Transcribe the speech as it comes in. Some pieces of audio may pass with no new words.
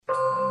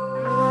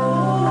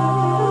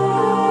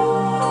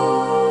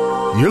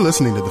You're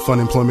listening to the Fun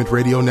Employment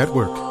Radio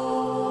Network. The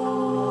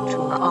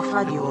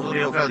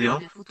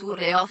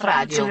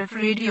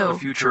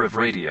future of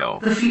radio.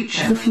 The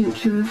future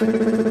of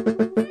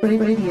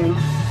radio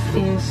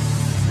is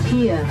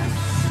here.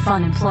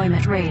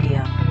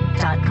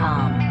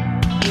 FunemploymentRadio.com.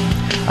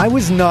 I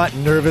was not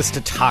nervous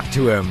to talk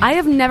to him. I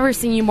have never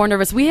seen you more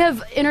nervous. We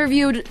have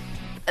interviewed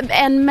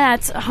and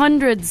met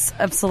hundreds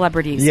of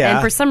celebrities. Yeah.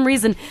 And for some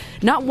reason,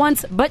 not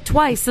once, but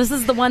twice, this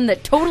is the one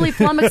that totally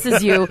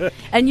flummoxes you,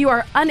 and you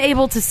are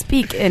unable to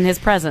speak in his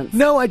presence.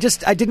 No, I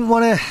didn't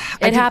want to...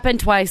 It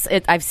happened twice.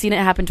 I've seen it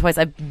happen twice.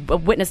 I've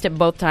witnessed it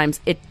both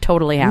times. It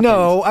totally happened.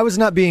 No, I was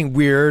not being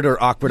weird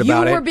or awkward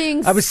about it. You were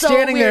being I was so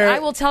standing weird. there. I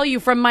will tell you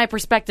from my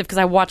perspective because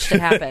I watched it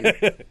happen.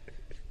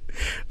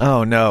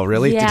 Oh, no,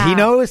 really? Yeah. Did he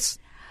notice?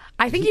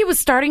 I think he was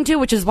starting to,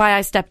 which is why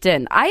I stepped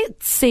in. I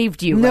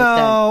saved you. No, right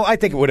then. I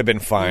think it would have been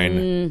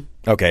fine.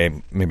 Okay,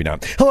 maybe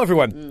not. Hello,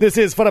 everyone. This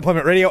is Fun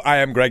Employment Radio. I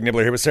am Greg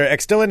Nibbler here with Sarah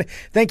X. Dillon.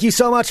 Thank you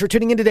so much for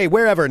tuning in today,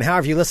 wherever and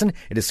however you listen.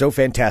 It is so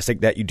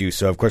fantastic that you do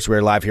so. Of course,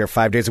 we're live here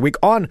 5 days a week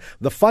on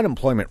the Fun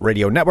Employment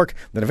Radio Network,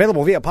 then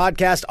available via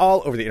podcast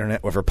all over the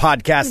internet, wherever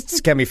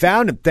podcasts can be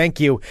found. And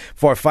thank you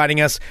for finding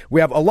us.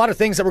 We have a lot of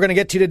things that we're going to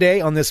get to today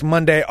on this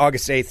Monday,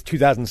 August 8th,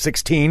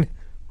 2016.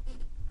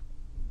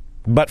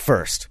 But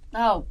first...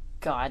 Oh,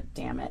 God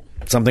damn it.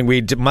 Something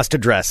we must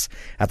address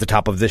at the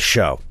top of this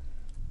show.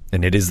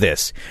 And it is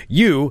this.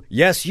 You,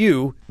 yes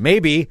you, may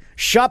be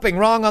shopping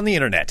wrong on the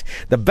internet.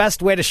 The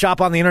best way to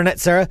shop on the internet,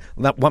 Sarah,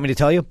 want me to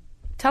tell you?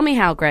 Tell me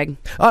how, Greg.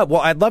 Well,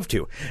 I'd love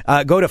to.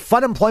 Go to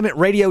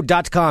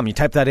funemploymentradio.com. You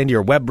type that into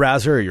your web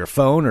browser or your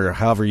phone or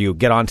however you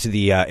get onto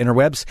the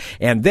interwebs.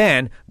 And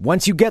then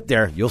once you get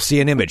there, you'll see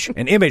an image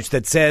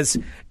that says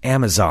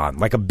Amazon,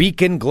 like a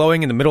beacon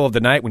glowing in the middle of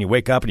the night when you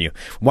wake up and you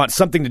want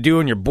something to do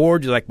and you're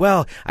bored. You're like,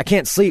 well, I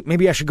can't sleep.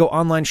 Maybe I should go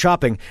online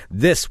shopping.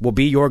 This will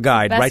be your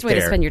guide right there. Best way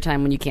to spend your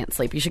time when you can't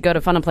sleep. You should go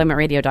to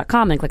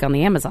funemploymentradio.com and click on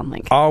the Amazon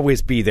link.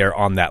 Always be there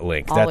on that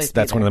link.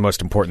 That's one of the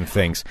most important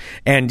things.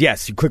 And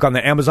yes, you click on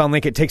the Amazon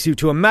link. It takes you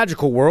to a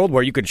magical world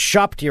where you can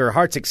shop to your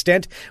heart's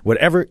extent,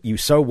 whatever you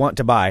so want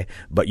to buy,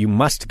 but you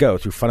must go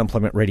through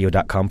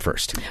funemploymentradio.com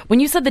first.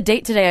 When you said the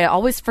date today, I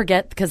always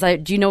forget because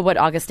do you know what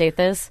August 8th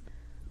is?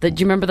 Do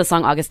you remember the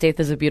song August 8th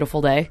is a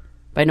Beautiful Day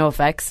by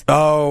NoFX?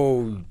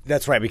 Oh,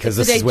 that's right, because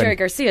it's this is the day when Jerry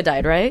Garcia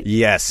died, right?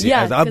 Yes.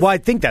 Yeah. Well, I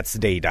think that's the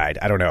day he died.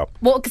 I don't know.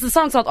 Well, because the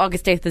song's called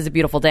August 8th is a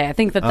Beautiful Day. I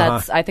think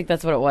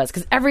that's what it was.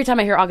 Because every time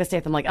I hear August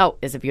 8th, I'm like, oh,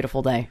 it's a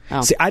beautiful day.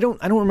 Oh. See, I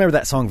don't remember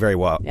that song very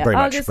much.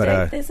 August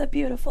 8th is a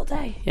beautiful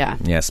day. Yeah.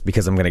 Yes,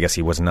 because I'm going to guess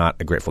he was not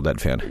a Grateful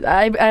Dead fan.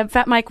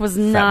 Fat Mike was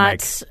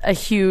not a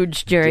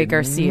huge Jerry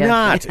Garcia.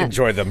 Not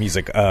enjoy the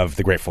music of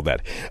the Grateful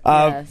Dead.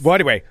 Yes. Well,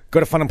 anyway,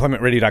 go to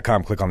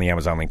funemploymentradio.com, click on the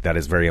Amazon link. That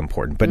is very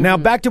important. But now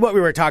back to what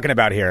we were talking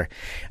about here.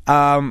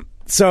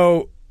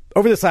 So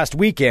over this last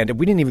weekend,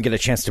 we didn't even get a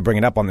chance to bring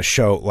it up on the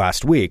show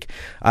last week.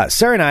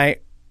 Sarah and I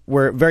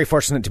were very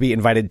fortunate to be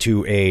invited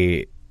to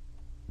a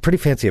pretty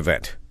fancy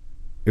event.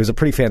 It was a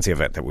pretty fancy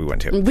event that we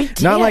went to. We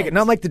did. Not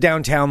like the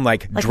downtown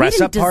dress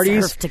up parties. We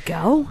didn't deserve to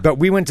go. But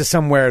we went to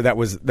somewhere that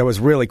was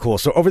really cool.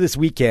 So over this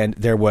weekend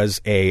there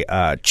was a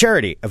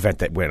charity event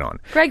that went on.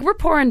 Greg, we're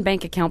poor in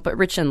bank account but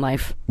rich in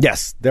life.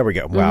 Yes, there we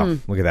go. Wow,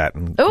 look at that.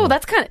 Oh,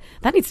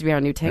 that needs to be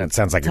our new tagline. That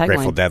sounds like a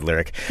Grateful Dead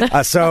lyric.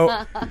 So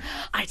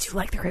I do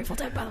like the Grateful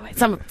Dead, by the way.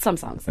 Some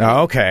songs.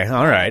 Oh, okay,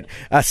 all right.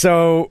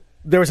 So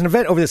there was an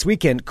event over this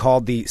weekend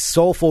called the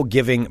Soulful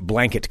Giving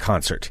Blanket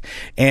Concert.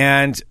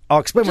 And I'll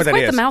explain what that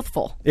is. It's quite the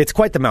mouthful. It's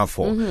quite the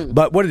mouthful.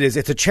 But what it is,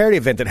 it's a charity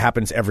event that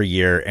happens every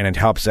year, and it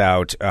helps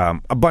out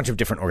a bunch of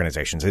different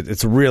organizations.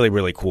 It's a really,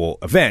 really cool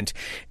event.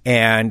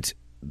 And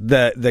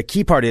the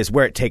key part is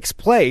where it takes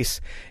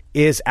place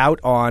is out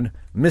on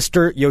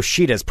Mr.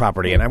 Yoshida's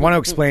property. And I want to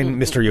explain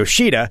Mr.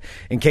 Yoshida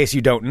in case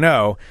you don't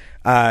know.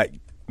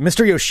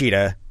 Mr.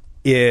 Yoshida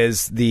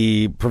is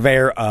the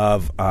purveyor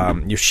of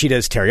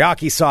Yoshida's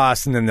teriyaki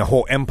sauce and then the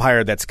whole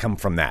empire that's come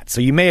from that.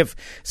 So you may have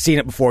seen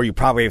it before. You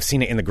probably have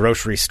seen it in the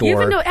grocery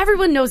store.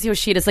 Everyone knows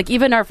Yoshida's. Like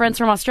even our friends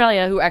from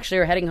Australia who actually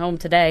are heading home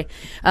today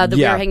that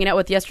we were hanging out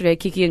with yesterday,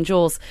 Kiki and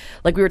Jules.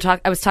 Like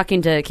I was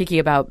talking to Kiki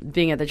about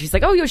being at that. She's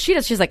like, oh,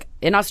 Yoshida's. She's like,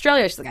 in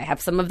Australia. She's like, I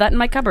have some of that in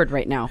my cupboard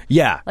right now.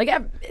 Yeah.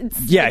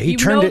 He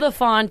turned the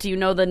font, you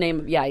know the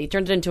name. Yeah, he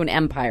turned it into an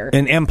empire.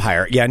 An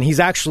empire. Yeah, and he's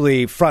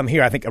actually from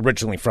here. I think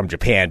originally from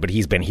Japan, but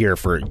he's been here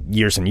for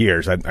years and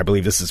years. I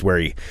believe this is where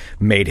he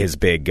made his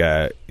big,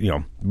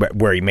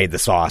 where he made the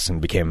sauce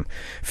and became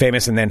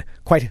famous, and then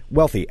quite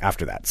wealthy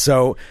after that.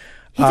 So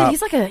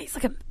he's like a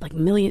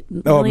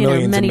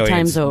millionaire many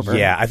times over.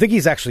 Yeah, I think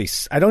he's actually.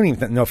 I don't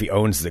even know if he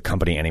owns the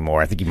company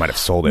anymore. I think he might have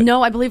sold it.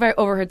 No, I believe I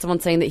overheard someone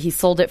saying that he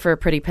sold it for a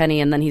pretty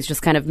penny, and then he's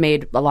just kind of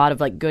made a lot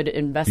of good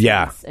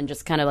investments and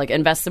just kind of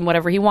invests in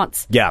whatever he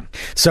wants. Yeah,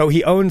 so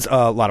he owns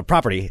a lot of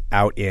property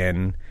out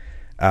in.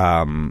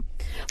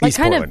 East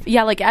Portland.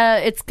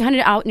 it's kind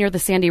of out near the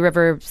Sandy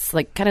River,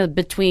 kind of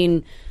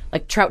between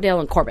like Troutdale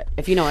and Corbett,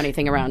 if you know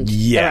anything around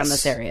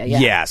this area.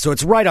 Yeah, so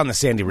it's right on the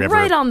Sandy River.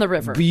 Right on the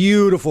river.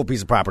 Beautiful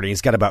piece of property.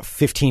 It's got about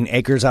 15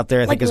 acres out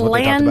there, I think is what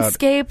they talked about.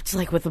 Landscaped,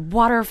 like with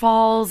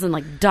waterfalls and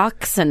like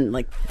ducks and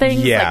like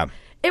things. Yeah.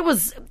 Like,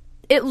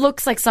 it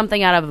looks like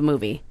something out of a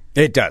movie.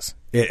 It does.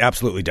 It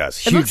absolutely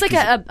does. It looks like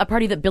a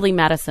party that Billy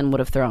Madison would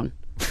have thrown.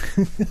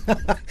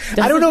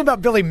 I don't know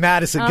about Billy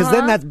Madison, because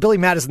then that's Billy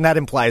Madison. That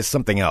implies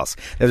something else.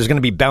 That there's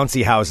going to be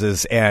bouncy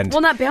houses and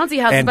not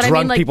bouncy houses, but drunk I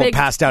mean like people big,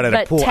 passed out at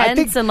a pool.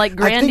 Tents and like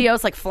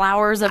grandiose like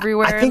flowers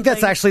everywhere. I think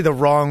that's actually the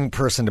wrong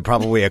person to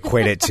probably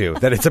equate it to.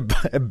 That it's a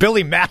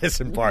Billy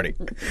Madison party.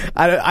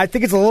 I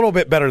think it's a little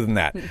bit better than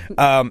that.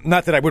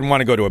 Not that I wouldn't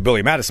want to go to a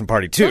Billy Madison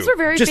party too. Those were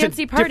very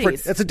fancy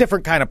parties. It's a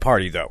different kind of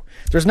party though.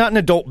 There's not an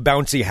adult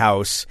bouncy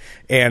house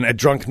and a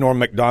drunk Norm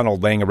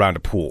Macdonald laying around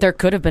a pool. There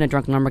could have been a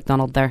drunk Norm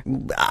Macdonald there.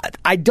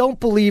 I don't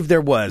believe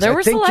there was. There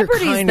were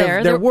celebrities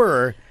there. There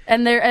were.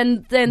 And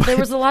there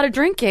was a lot of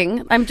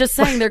drinking. I'm just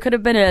saying there could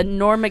have been a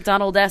Norm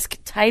Macdonald-esque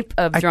type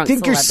of drunk celebrity. I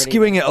think you're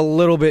skewing it a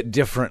little bit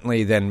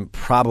differently than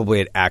probably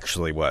it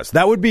actually was.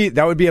 That would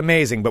be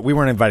amazing, but we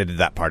weren't invited to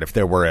that part if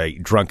there were a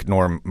drunk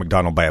Norm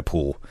Macdonald by a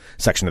pool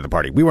section of the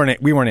party. We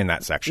weren't in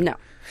that section.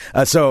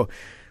 No. So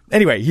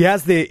anyway, he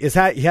has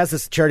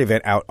this charity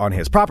event out on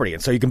his property,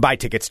 and so you can buy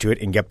tickets to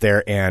it and get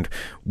there. And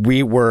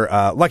we were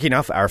lucky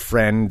enough. Our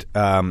friend,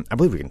 I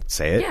believe we can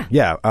say it.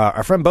 Yeah.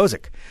 Our friend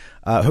Bozic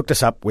hooked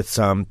us up with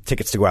some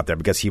tickets to go out there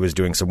because he was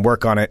doing some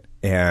work on it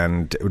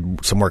and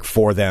some work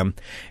for them.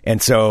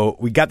 And so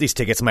we got these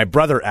tickets. My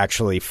brother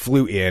actually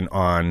flew in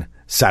on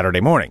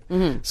Saturday morning.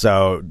 Mm-hmm.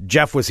 So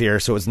Jeff was here,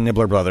 so it was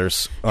Nibbler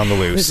Brothers on the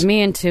loose. It was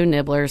me and two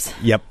Nibblers.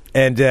 Yep.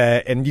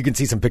 And you can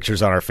see some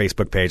pictures on our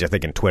Facebook page, I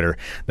think, and Twitter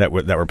that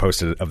were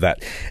posted of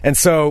that. And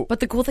so, but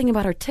the cool thing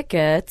about our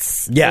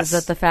tickets is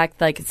that the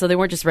fact, like, so they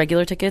weren't just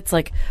regular tickets.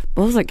 Like,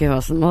 Bozak gave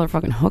us a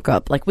motherfucking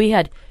hookup. Like, we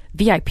had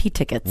VIP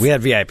tickets.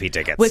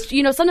 Which,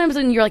 you know, sometimes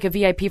when you're like a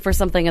VIP for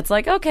something, it's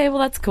like, okay, well,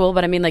 that's cool.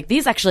 But I mean, like,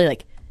 these actually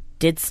like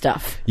did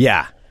stuff.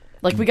 Yeah.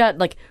 Like we got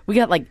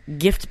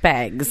gift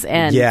bags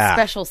and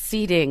special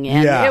seating,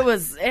 and it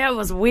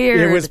was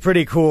weird. It was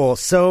pretty cool.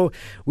 So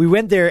we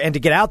went there, and to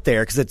get out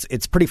there, because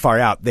it's pretty far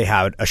out, they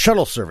had a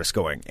shuttle service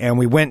going, and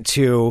we went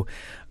to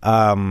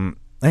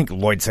I think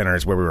Lloyd Center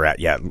is where we were at.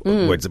 Yeah,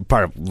 Lloyd's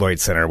part of Lloyd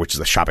Center, which is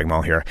a shopping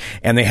mall here.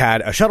 And they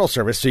had a shuttle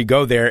service, so you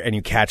go there and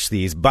you catch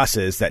these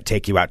buses that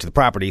take you out to the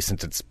property,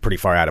 since it's pretty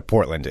far out of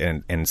Portland,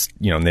 and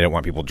you know, and they don't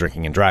want people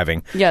drinking and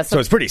driving. Yeah, so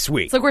it's pretty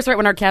sweet. So of course, right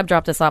when our cab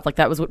dropped us off, like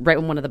that was right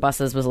when one of the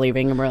buses was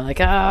leaving, and we're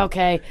like, oh,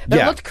 okay. But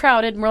it looked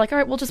crowded, and we're like, all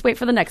right, we'll just wait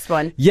for the next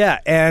one. Yeah,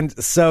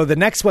 and so the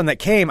next one that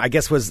came, I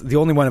guess, was the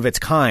only one of its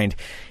kind.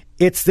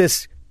 It's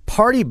this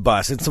party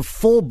bus. It's a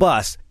full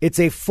bus. It's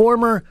a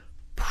former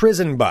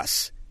prison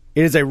bus.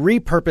 It is a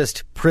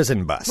repurposed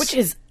prison bus. Which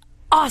is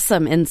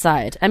awesome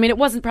inside. I mean, it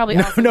wasn't probably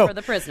awesome for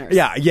the prisoners.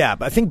 Yeah.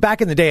 But I think back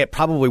in the day, it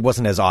probably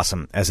wasn't as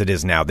awesome as it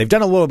is now. They've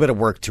done a little bit of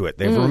work to it.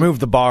 They've removed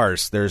the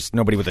bars. There's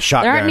nobody with a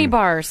shotgun. There aren't any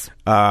bars.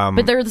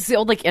 But there's the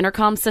old like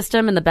intercom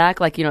system in the back,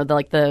 like, you know,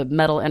 the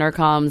metal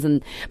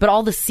intercoms, but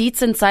all the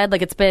seats inside,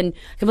 like, it's been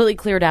completely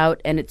cleared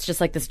out, and it's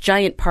just like this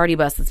giant party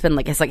bus that's been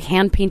like, it's like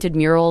hand painted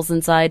murals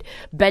inside,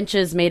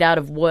 benches made out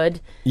of wood.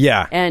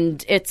 Yeah.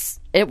 And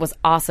it was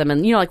awesome.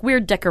 And, you know, like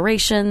weird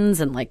decorations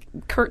and like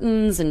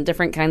curtains and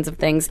different kinds of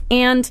things,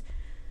 and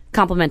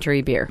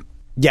complimentary beer.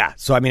 Yeah.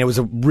 So, I mean, it was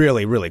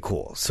really, really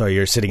cool. So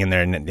you're sitting in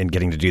there and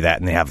getting to do that.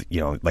 And they have, you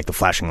know, like the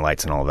flashing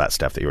lights and all of that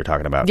stuff that you were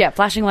talking about. Yeah.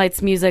 Flashing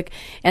lights, music.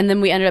 And then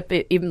we ended up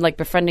even like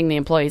befriending the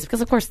employees,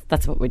 because of course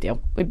that's what we do.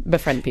 We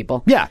befriend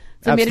people. Yeah.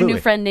 So we made a new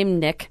friend named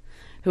Nick,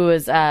 who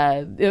was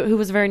a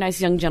very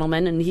nice young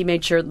gentleman, and he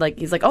made sure, like,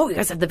 he's like, oh, you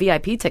guys have the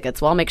VIP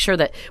tickets. Well, I'll make sure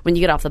that when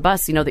you get off the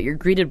bus, you know that you're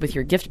greeted with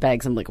your gift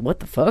bags. I'm like,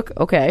 what the fuck?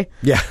 Okay.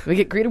 Yeah. We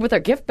get greeted with our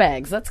gift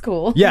bags. That's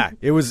cool. Yeah,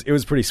 it was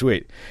pretty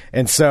sweet.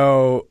 And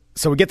so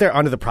we get there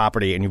onto the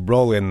property, and you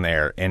roll in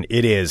there, and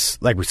it is,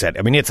 like we said,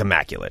 I mean, it's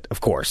immaculate,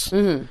 of course.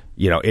 Mm-hmm.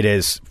 You know, it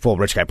is full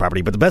rich guy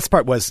property. But the best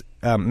part was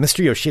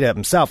Mr. Yoshida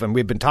himself, and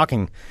we've been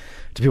talking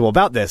to people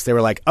about this. They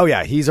were like, oh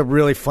yeah, he's a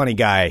really funny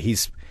guy.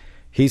 He's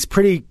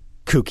pretty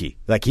kooky.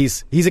 Like,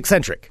 he's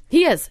eccentric.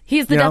 He is.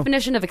 He's the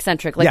definition of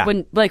eccentric. Like,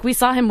 when we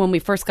saw him when we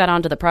first got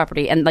onto the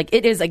property, and like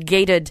it is a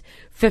gated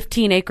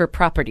 15-acre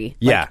property.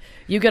 Like,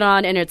 you get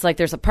on, and it's like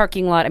there's a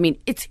parking lot. I mean,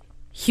 it's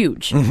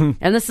huge. Mm-hmm.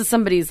 And this is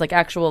somebody's like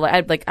actual,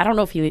 I don't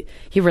know if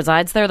he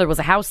resides there. There was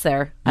a house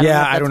there.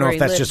 I don't know if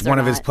that's just one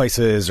of his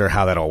places or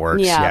how that all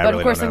works. Yeah, but really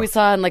of course, like we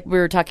saw, and like we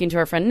were talking to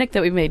our friend Nick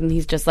that we made, and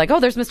he's just like,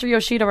 oh, there's Mr.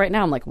 Yoshida right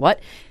now. I'm like, what?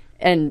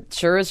 And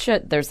sure as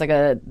shit, there's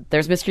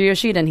Mr.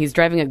 Yoshida, and he's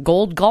driving a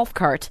gold golf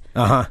cart.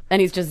 Uh-huh. And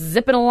he's just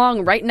zipping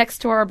along right next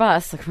to our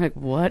bus. Like, I'm like,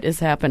 what is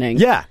happening?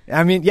 Yeah.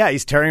 I mean, yeah,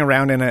 he's tearing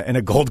around in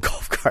a gold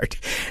golf cart.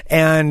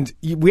 And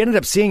we ended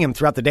up seeing him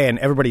throughout the day, and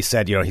everybody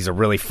said, you know, he's a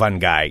really fun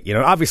guy. You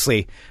know,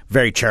 obviously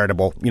very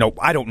charitable. You know,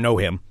 I don't know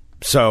him,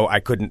 so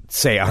I couldn't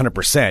say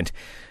 100%.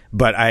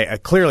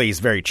 But clearly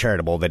he's very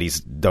charitable that he's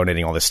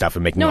donating all this stuff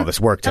and making all this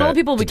work. And all the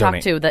people we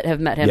donate. talked to that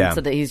have met him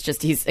so that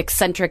he's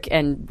eccentric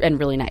and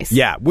really nice.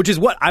 Yeah, which is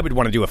what I would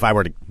want to do if I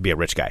were to be a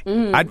rich guy.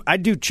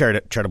 I'd do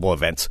charitable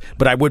events,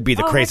 but I would be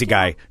the crazy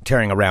guy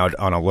tearing around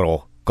on a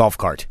little golf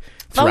cart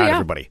throughout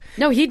everybody.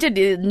 No, he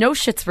did. No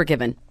shits were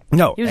given.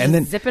 No, he was and just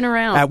then zipping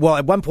around. At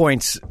one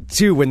point,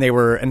 too, when they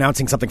were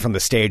announcing something from the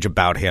stage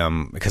about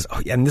him, because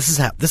and this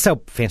is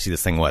how fancy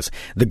this thing was.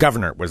 The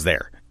governor was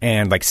there,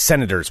 and like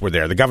senators were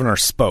there. The governor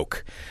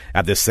spoke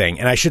at this thing,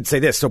 and I should say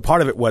this. So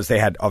part of it was they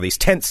had all these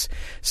tents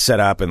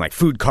set up and like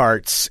food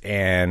carts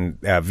and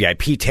a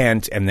VIP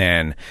tent, and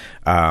then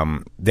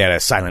they had a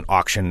silent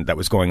auction that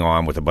was going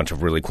on with a bunch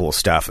of really cool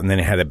stuff, and then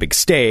it had a big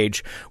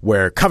stage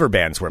where cover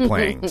bands were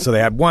playing. So they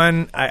had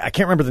one. I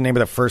can't remember the name of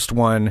the first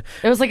one.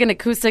 It was like an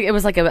acoustic. It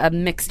was like a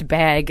mixed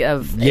bag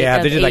of they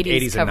did like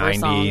 80s and 90s.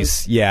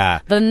 Songs. Yeah.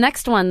 The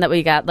next one that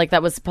we got, like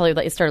that was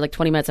probably it started like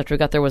 20 minutes after we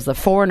got there, was the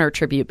Foreigner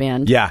tribute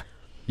band. Yeah,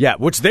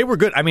 which they were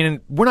good. I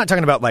mean, we're not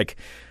talking about like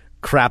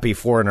crappy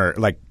Foreigner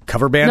like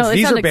cover bands. No,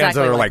 these are bands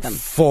exactly that are like like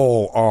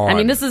full on. I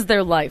mean, this is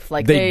their life.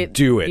 Like they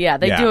do it. Yeah,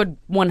 they do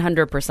it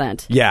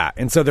 100%. Yeah,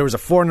 and so there was a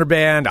Foreigner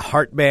band, a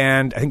Heart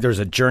band. I think there was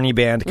a Journey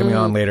band coming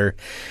on later,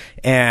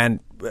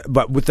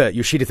 but with the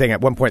Yoshida thing, at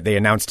one point they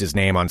announced his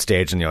name on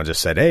stage and just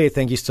said, "Hey,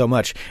 thank you so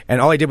much."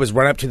 And all he did was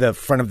run up to the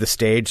front of the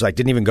stage, like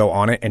didn't even go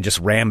on it, and just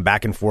ran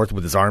back and forth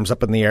with his arms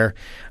up in the air,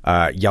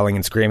 yelling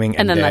and screaming.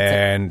 And then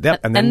that's it.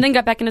 And then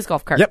got back in his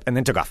golf cart. Yep, and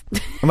then took off.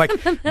 I'm like,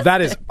 that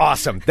is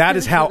awesome. That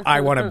is how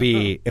I want to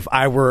be if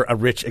I were a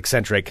rich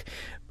eccentric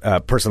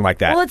person like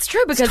that. Well, it's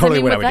true because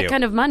totally with that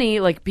kind of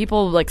money, like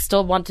people like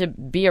still want to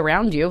be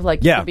around you.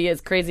 Like you can be as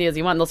crazy as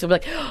you want. And they'll still be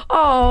like,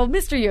 "Oh,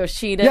 Mr.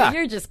 Yoshida,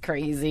 you're just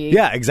crazy."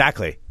 Yeah,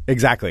 exactly.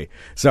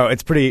 So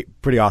it's pretty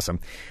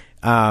awesome.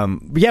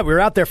 But yeah, we were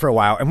out there for a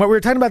while, and what we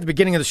were talking about at the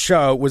beginning of the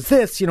show was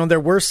this. There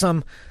were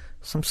some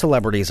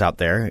celebrities out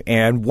there,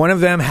 and one of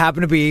them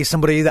happened to be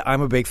somebody that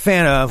I'm a big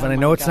fan of, and I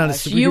know it's not a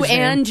super you huge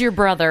and name. Your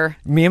brother.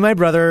 Me and my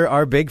brother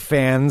are big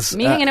fans.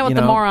 Me hanging out with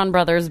the Moron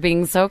Brothers,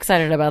 being so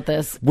excited about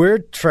this. We're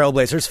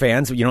Trailblazers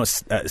fans.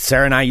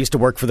 Sarah and I used to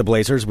work for the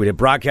Blazers. We did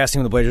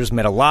broadcasting with the Blazers,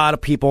 met a lot of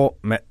people,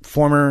 met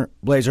former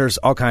Blazers,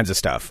 all kinds of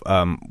stuff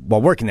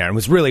while working there, and it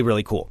was really,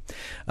 really cool.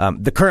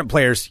 The current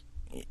players,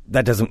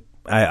 that doesn't...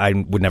 I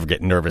would never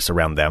get nervous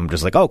around them.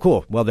 Just like, oh,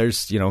 cool. Well, there's,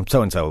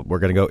 so-and-so. We're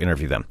going to go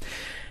interview them.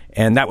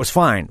 And that was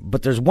fine.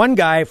 But there's one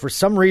guy, for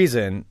some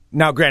reason...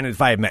 Now, granted,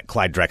 if I had met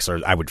Clyde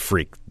Drexler, I would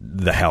freak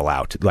the hell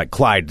out. Like,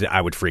 Clyde,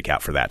 I would freak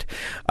out for that.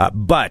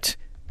 But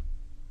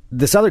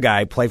this other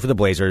guy played for the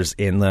Blazers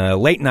in the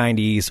late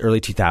 90s,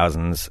 early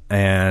 2000s,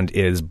 and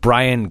is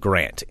Brian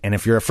Grant. And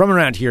if you're from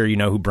around here, you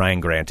know who Brian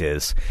Grant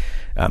is,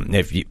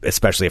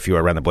 especially if you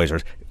were around the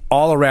Blazers.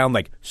 All around,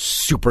 like,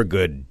 super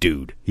good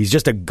dude. He's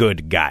just a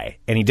good guy.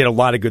 And he did a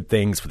lot of good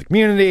things for the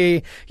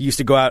community. He used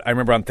to go out, I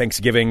remember on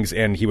Thanksgivings,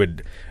 and he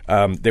would,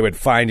 they would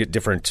find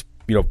different,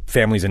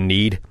 families in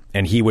need.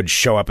 And he would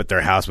show up at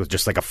their house with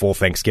just like a full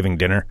Thanksgiving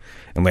dinner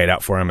and lay it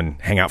out for them and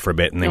hang out for a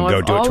bit and then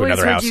go do it to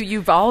another house.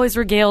 You've always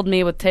regaled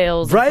me with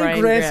tales. Brian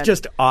Grant's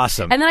just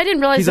awesome. And then I didn't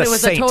realize that it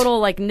was a total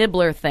like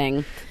nibbler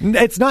thing.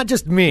 It's not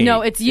just me.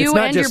 No, it's you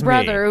and your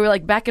brother who are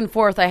like back and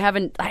forth.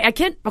 I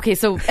can't. Okay,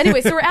 so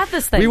anyway, so we're at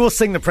this thing. We will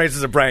sing the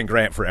praises of Brian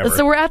Grant forever.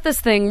 So we're at this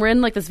thing. We're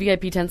in like this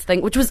VIP tents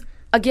thing, which was...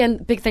 Again,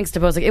 big thanks to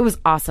Bose. Like, it was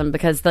awesome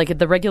because like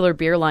the regular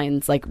beer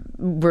lines like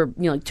were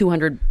like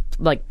 200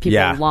 like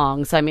people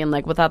long. So I mean,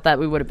 like without that,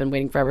 we would have been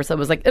waiting forever. So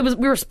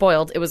we were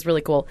spoiled. It was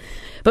really cool.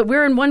 But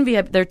we're in one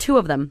VIP. There are two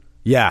of them.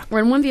 Yeah, we're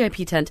in one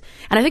VIP tent,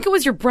 and I think it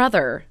was your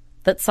brother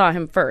that saw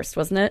him first,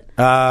 wasn't it?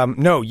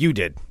 No, you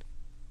did.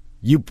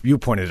 You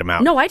pointed him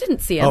out. No, I didn't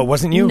see him. Oh,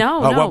 wasn't you?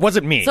 No, well, it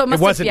wasn't me. So it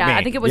wasn't me. Yeah,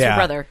 I think it was your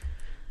brother.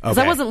 Because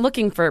I wasn't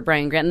looking for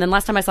Brian Grant. And then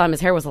last time I saw him, his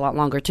hair was a lot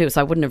longer, too,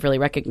 so I wouldn't have really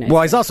recognized him.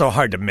 He's also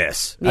hard to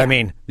miss. Yeah. I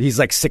mean, he's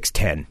like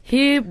 6'10".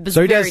 He was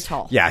very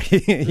tall. Yeah,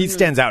 he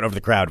stands out over the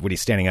crowd when he's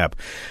standing up.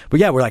 But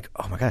yeah, we're like,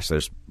 oh my gosh,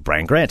 there's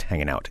Brian Grant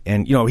hanging out.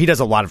 And, he does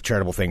a lot of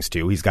charitable things,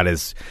 too. He's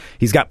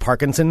got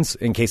Parkinson's,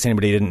 in case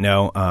anybody didn't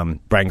know.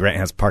 Brian Grant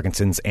has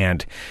Parkinson's,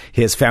 and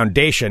his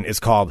foundation is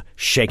called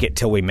Shake It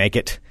Till We Make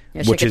It.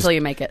 Yeah, Shake It Till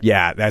You Make It.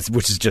 Yeah,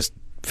 which is just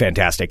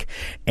fantastic.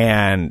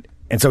 And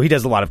so he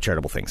does a lot of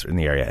charitable things in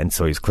the area, and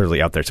so he's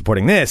clearly out there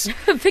supporting this.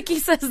 Vicky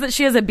says that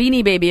she has a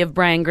Beanie Baby of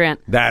Brian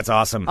Grant. That's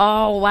awesome.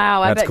 Oh,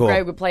 wow. I bet cool.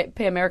 Greg would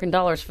pay American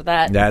dollars for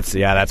that. That's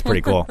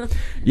pretty cool.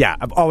 Yeah,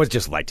 I've always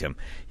just liked him.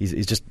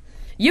 He's just...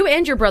 You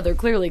and your brother,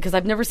 clearly, because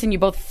I've never seen you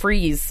both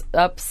freeze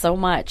up so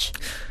much.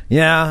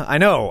 Yeah, I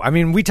know. I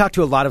mean, we talk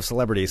to a lot of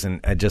celebrities,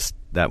 and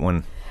that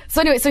one...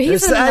 So anyway,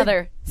 he's in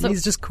another...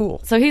 he's just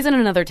cool. So he's in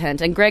another tent,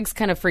 and Greg's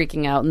kind of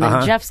freaking out, and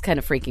then Jeff's kind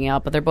of freaking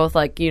out, but they're both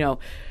like,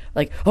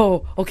 like,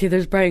 oh, okay,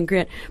 there's Brian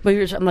Grant. But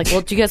I'm like,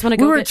 well, do you guys want to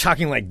go? We weren't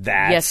talking like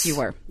that. Yes, you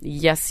were.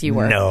 Yes, you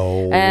were.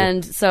 No.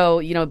 And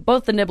so,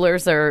 both the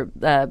nibblers are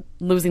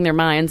losing their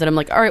minds. And I'm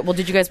like, all right, well,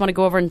 did you guys want to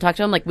go over and talk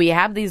to him? Like, we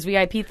have these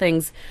VIP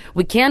things.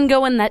 We can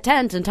go in that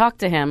tent and talk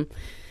to him.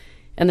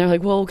 And they're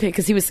like, well, okay,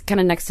 because he was kind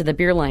of next to the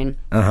beer line.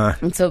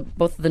 And so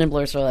both of the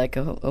nibblers are like,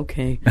 oh,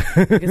 okay,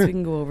 I guess we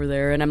can go over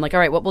there. And I'm like, all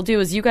right, what we'll do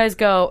is you guys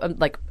go,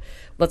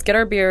 let's get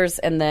our beers,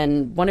 and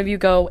then one of you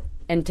go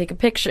and take a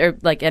picture,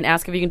 and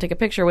ask if you can take a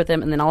picture with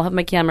him, and then I'll have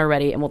my camera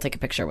ready, and we'll take a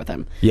picture with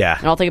him. Yeah.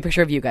 And I'll take a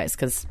picture of you guys,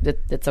 because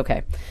it's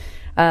okay.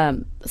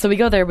 So we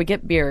go there, we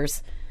get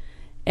beers,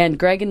 and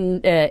Greg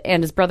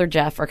and his brother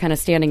Jeff are kind of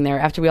standing there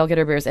after we all get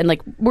our beers,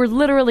 and we're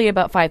literally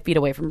about 5 feet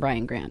away from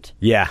Brian Grant.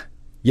 Yeah,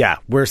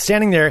 we're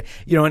standing there,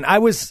 and I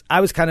was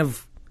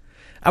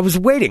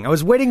waiting. I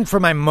was waiting for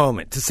my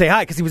moment to say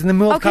hi because he was in the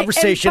middle of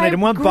conversation. I didn't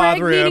want to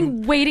bother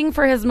him. Waiting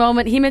for his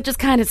moment, he meant just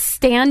kind of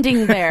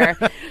standing there,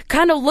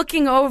 kind of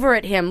looking over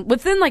at him,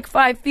 within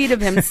 5 feet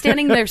of him,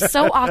 standing there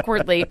so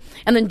awkwardly.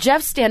 And then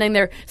Jeff's standing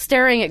there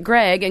staring at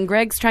Greg, and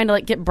Greg's trying to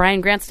get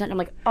Brian Grant's attention. I'm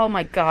like, oh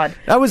my God.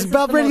 I was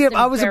about ready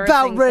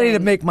to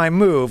make my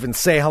move and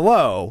say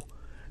hello,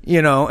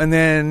 and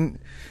then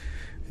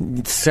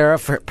Sarah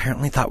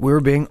apparently thought we were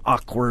being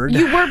awkward.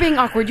 You were being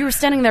awkward. You were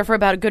standing there for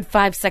about a good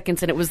 5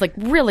 seconds, and it was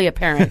really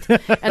apparent.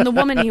 And the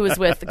woman he was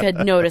with had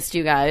noticed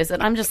you guys,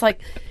 and I'm just like,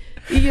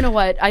 you know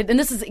what? And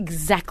this is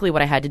exactly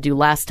what I had to do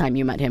last time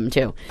you met him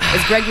too.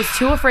 Is Greg was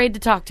too afraid to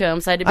talk to him,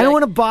 so I had to be I don't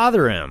want to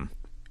bother him.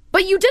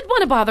 But you did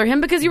want to bother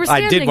him because you were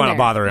standing there. I did want to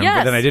bother him,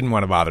 yes. But then I didn't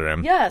want to bother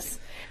him. Yes.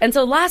 And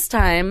so last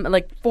time,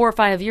 4 or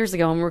 5 years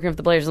ago, when we were working with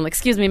the Blazers, I'm like,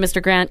 excuse me,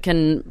 Mr. Grant,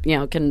 can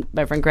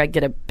my friend Greg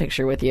get a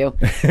picture with you?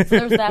 So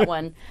there was that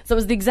one. So it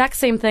was the exact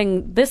same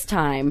thing this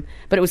time,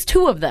 but it was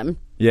 2 of them.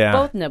 Yeah.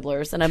 Both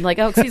nibblers. And I'm like,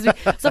 oh, excuse me.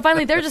 So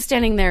finally, they're just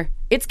standing there.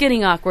 It's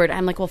getting awkward.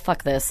 I'm like, well,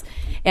 fuck this.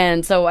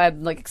 And so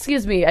I'm like,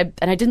 excuse me. And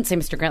I didn't say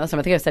Mr. Grant last time.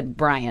 I think I said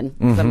Brian.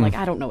 Mm-hmm. I'm like,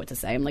 I don't know what to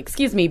say. I'm like,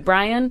 excuse me,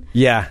 Brian?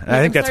 Yeah,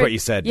 I think that's what you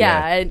said.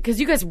 Yeah, because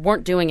you guys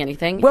weren't doing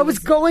anything. Well, I was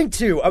going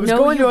to. I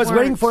was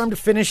waiting for him to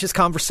finish his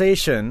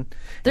conversation.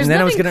 There's and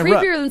then nothing I was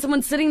creepier than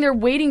someone sitting there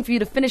waiting for you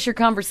to finish your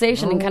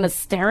conversation and kind of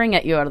staring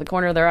at you out of the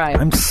corner of their eye.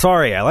 I'm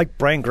sorry. I like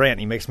Brian Grant.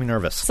 He makes me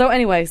nervous. So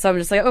anyway, I'm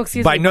just like, oh,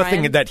 excuse me, By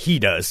nothing Brian. That he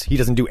does. He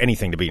doesn't do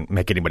anything to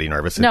make anybody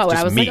nervous. It's no, just and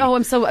I was me. like, oh,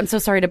 I'm so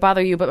sorry to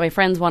bother you, but my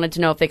friends wanted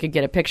to know if they could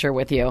get a picture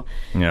with you.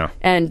 Yeah.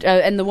 And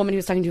the woman he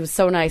was talking to was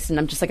so nice, and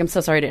I'm just like, I'm so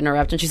sorry to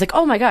interrupt. And she's like,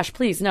 oh my gosh,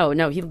 please, no,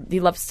 he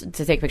loves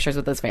to take pictures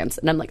with his fans.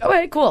 And I'm like,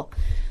 okay, cool.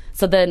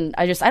 So then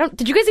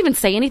did you guys even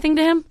say anything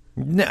to him?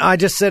 No, I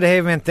just said,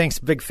 hey man, thanks,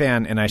 big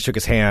fan, and I shook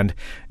his hand,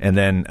 and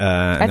then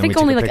I think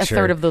only a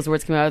third of those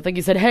words came out. I think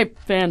you said, hey,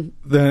 fan.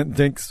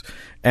 Thanks.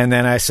 And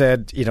then I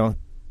said,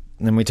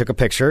 then we took a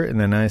picture, and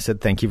then I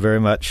said, thank you very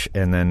much,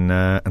 and then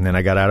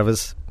I got out of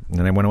his, and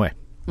then I went away.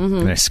 Mm-hmm.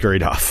 And I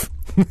scurried off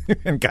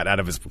and got out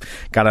of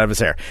his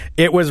hair.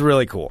 It was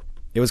really cool.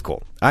 It was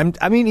cool.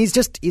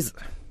 He's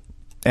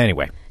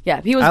anyway.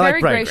 Yeah, he was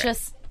very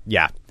gracious.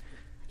 Yeah.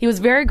 He was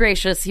very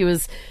gracious. He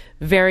was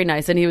very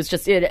nice, and he was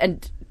just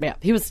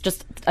he was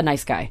just a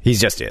nice guy. He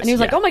just is. And he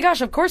was like, oh my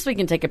gosh, of course we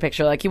can take a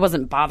picture. He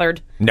wasn't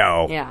bothered.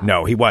 No,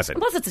 he wasn't.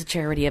 Plus, it's a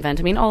charity event.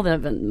 I mean, all the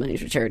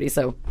money's for charity,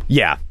 so.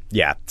 Yeah.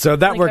 So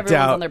that worked everyone's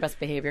out. On their best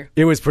behavior.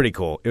 It was pretty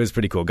cool.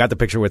 Got the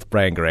picture with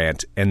Brian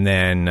Grant, and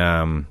then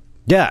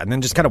and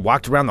then just kind of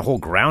walked around the whole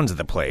grounds of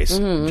the place,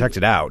 checked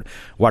it out,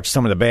 watched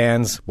some of the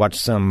bands, watched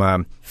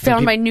some.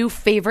 Found my new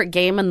favorite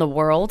game in the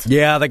world.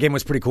 Yeah, that game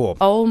was pretty cool.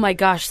 Oh my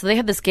gosh! So they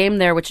had this game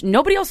there, which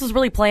nobody else was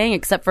really playing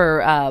except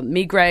for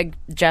me, Greg,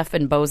 Jeff,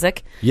 and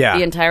Bozic. Yeah.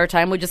 The entire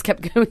time we just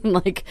kept going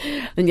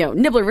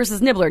Nibbler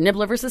versus Nibbler,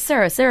 Nibbler versus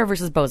Sarah, Sarah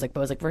versus Bozic,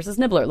 Bozic versus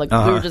Nibbler. We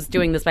were just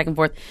doing this back and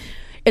forth.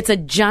 It's a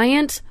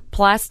giant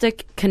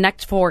plastic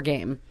Connect 4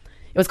 game.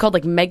 It was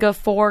called Mega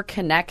 4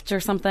 Connect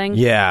or something.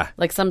 Yeah.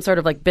 Some sort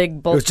of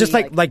big bulky. It was just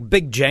like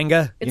big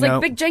Jenga. It's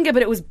like big Jenga,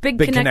 but it was Big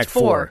Connect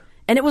 4.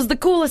 And it was the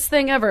coolest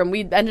thing ever. And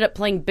we ended up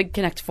playing Big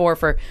Connect 4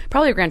 for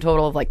probably a grand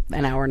total of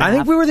an hour and a half. I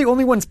think we were the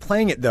only ones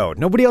playing it, though.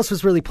 Nobody else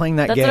was really playing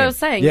that game. That's what I was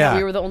saying. Yeah,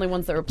 we were the only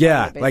ones that were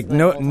playing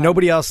it.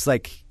 Nobody else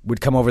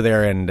would come over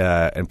there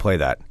and play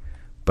that.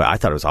 But I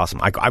thought it was awesome.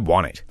 I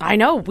want it. I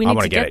know. We need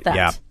to get that.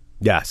 Yeah.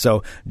 Yeah,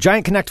 so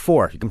Giant Connect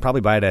 4. You can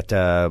probably buy it at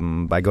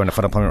by going to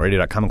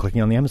funemploymentradio.com and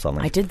clicking on the Amazon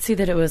link. I did see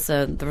that there was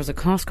a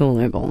Costco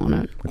label on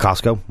it.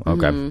 Costco? Okay.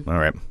 Mm-hmm. All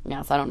right.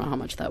 Yes, I don't know how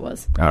much that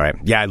was. All right.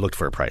 Yeah, I looked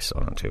for a price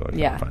on it, too. I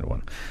couldn't find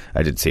one.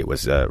 I did see it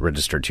was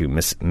registered to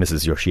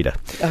Mrs. Yoshida.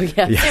 Oh,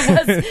 yeah.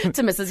 It was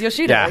to Mrs.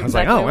 Yoshida. Yeah, I was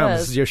like, oh, well,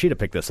 Mrs. Yoshida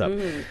picked this up.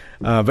 Mm-hmm.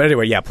 But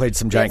anyway, played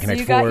some Giant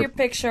Connect 4. You got your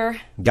picture.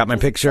 Got my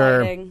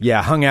picture. Exciting.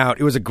 Yeah, hung out.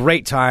 It was a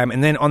great time.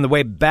 And then on the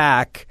way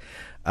back...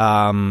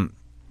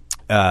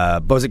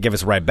 Bozic gave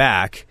us a ride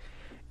back,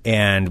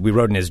 and we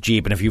rode in his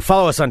Jeep. And if you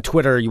follow us on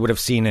Twitter, you would have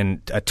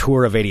seen a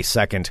tour of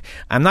 82nd.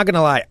 I'm not going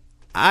to lie.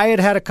 I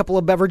had a couple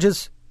of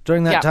beverages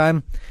during that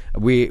time.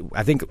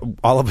 I think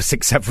all of us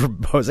except for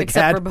Bozic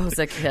Except for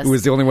Bozic, yes. Who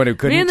was the only one who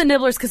couldn't. Me and the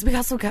Nibblers, because we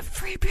also got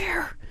free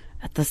beer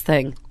at this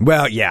thing.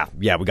 Well, yeah,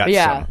 we got some.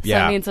 Yeah. So,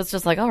 I mean, so it's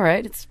just all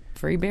right, it's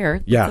free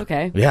beer. Yeah. It's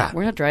okay. Yeah.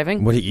 We're not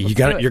driving.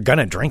 You're going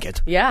to drink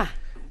it. Yeah.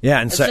 Yeah,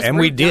 and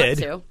we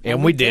did,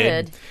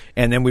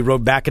 and then we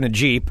rode back in a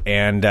Jeep,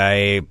 and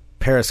I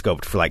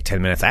periscoped for like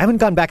 10 minutes. I haven't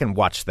gone back and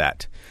watched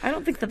that. I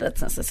don't think that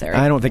that's necessary.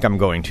 I don't think I'm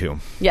going to.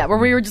 Yeah, where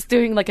we were just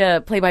doing like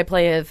a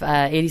play-by-play of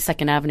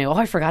 82nd Avenue. Oh,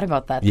 I forgot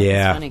about that. That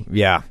was funny.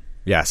 Yeah.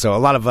 So a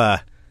lot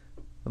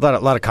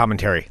of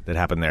commentary that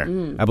happened there.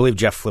 I believe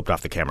Jeff flipped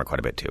off the camera quite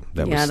a bit too.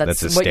 That's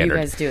his what standard.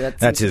 You guys do.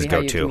 That's his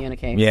go-to. go-to.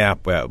 Communicate. Yeah.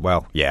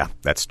 Well, yeah,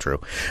 that's true.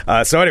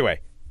 So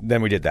anyway,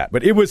 then we did that,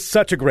 but it was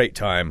such a great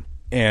time,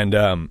 and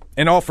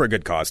all for a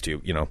good cause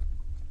too. You know,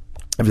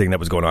 everything that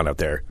was going on out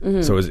there.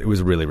 So it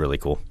was really, really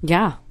cool.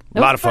 Yeah. A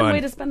lot of fun. fun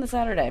Way to spend the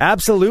Saturday.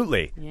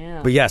 Absolutely.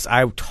 Yeah. But yes,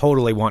 I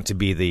totally want to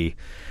be the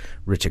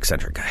rich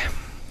eccentric guy.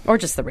 Or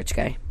just the rich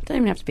guy. Doesn't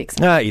even have to be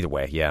eccentric. Either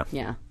way, yeah.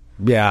 Yeah.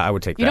 Yeah, I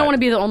would take that. You don't want to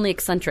be the only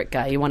eccentric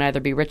guy. You want to either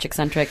be rich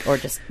eccentric or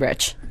just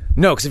rich.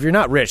 No, because if you're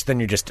not rich,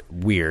 then you're just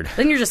weird.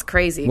 Then you're just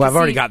crazy. Well, I've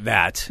already got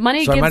that. So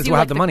I might as well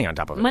have the money on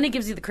top of it. Money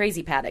gives you the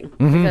crazy padding.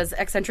 Because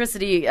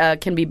eccentricity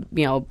can be,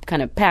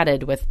 kind of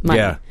padded with money.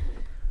 Yeah.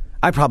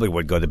 I probably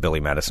would go the Billy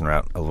Madison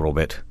route a little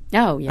bit.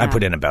 Oh, yeah. I'd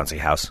put in a bouncy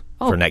house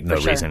for no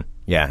reason.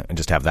 Yeah, and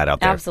just have that out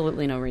there.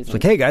 Absolutely no reason.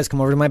 It's like, hey, guys,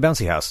 come over to my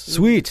bouncy house.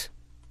 Sweet.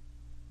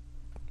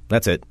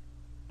 That's it.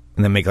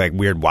 And then make like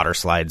weird water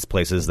slides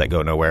places that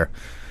go nowhere.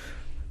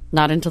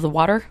 Not into the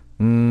water?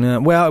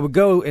 Well, it would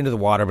go into the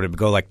water, but it would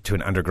go like to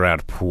an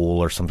underground pool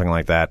or something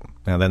like that.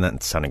 Now, then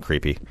that's sounding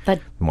creepy.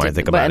 The more I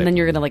think about it. And then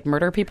you're going to like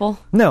murder people?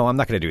 No, I'm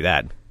not going to do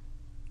that.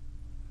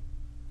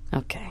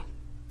 Okay.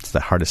 It's the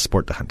hardest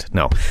sport to hunt.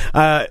 No.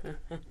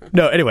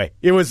 No, anyway,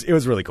 it was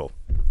really cool.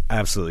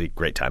 Absolutely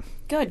great time.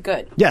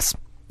 Good. Yes.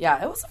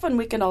 Yeah, it was a fun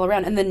weekend all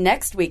around. And the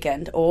next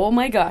weekend, oh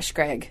my gosh,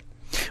 Greg.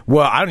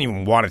 Well, I don't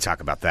even want to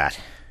talk about that.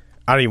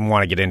 I don't even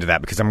want to get into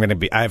that because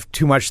I have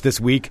too much this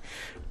week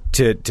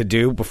to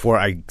do before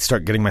I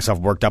start getting myself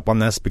worked up on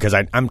this, because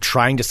I'm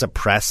trying to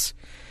suppress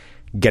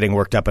getting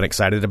worked up and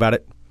excited about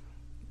it,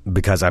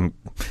 because we're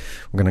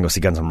going to go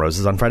see Guns N'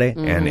 Roses on Friday,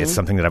 and it's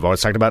something that I've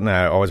always talked about, and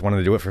I always wanted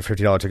to do it for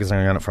 $50 tickets,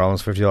 and I got it for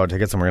almost $50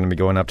 tickets, and we're going to be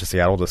going up to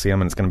Seattle to see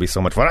them, and it's going to be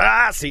so much fun.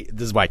 See,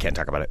 this is why I can't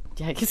talk about it.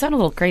 Yeah, you sound a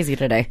little crazy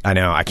today. I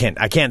know. I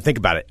can't think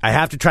about it. I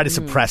have to try to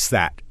suppress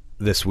that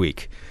this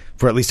week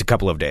for at least a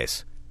couple of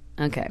days.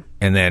 Okay.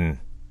 And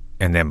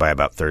then by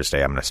about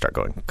Thursday, I'm going to start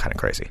going kind of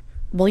crazy.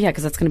 Well, yeah,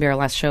 because that's going to be our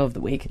last show of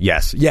the week.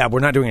 Yes. Yeah, we're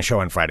not doing a show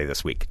on Friday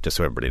this week, just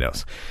so everybody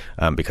knows,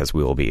 because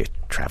we will be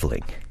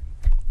traveling.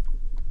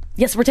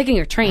 Yes, we're taking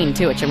a train,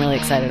 too, which I'm really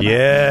excited about.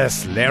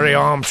 Yes, Larry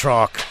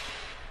Armstrong.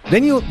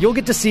 Then you'll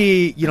get to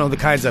see, the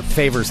kinds of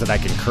favors that I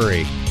can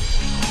curry.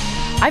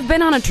 I've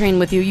been on a train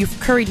with you. You've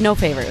curried no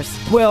favors.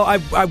 Well,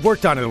 I've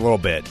worked on it a little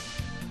bit.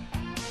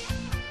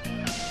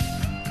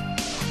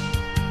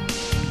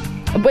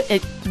 But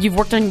you've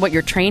worked on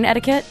your train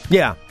etiquette?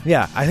 Yeah.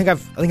 I think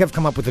I've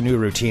come up with a new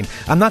routine.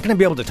 I'm not going to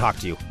be able to talk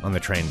to you on the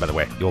train, by the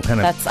way. You'll kind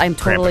of. I'm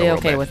totally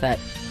okay with that.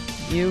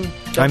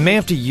 I may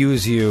have to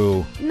use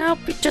you. No,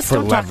 just for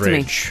don't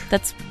leverage.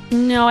 Talk to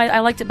me. I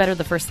liked it better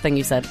the first thing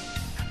you said.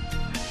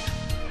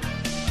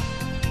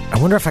 I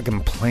wonder if I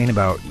complain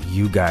about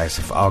you guys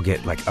if I'll get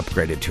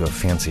upgraded to a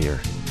fancier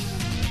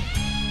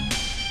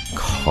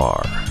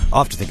car.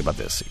 I'll have to think about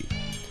this.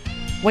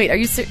 Wait, are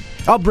you serious?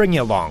 I'll bring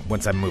you along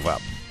once I move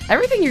up.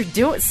 Everything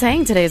you're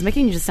saying today is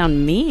making you just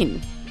sound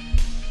mean.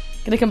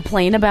 Gonna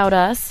complain about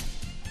us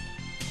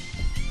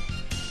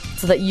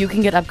so that you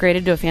can get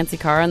upgraded to a fancy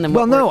car, and then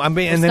then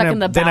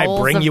I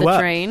bring you up.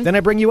 Train. Then I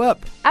bring you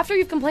up after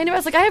you've complained about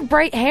us. I have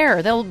bright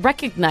hair; they'll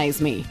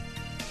recognize me.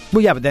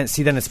 Well, yeah, but then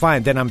it's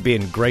fine. Then I'm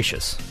being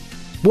gracious.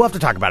 We'll have to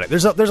talk about it.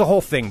 There's a whole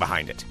thing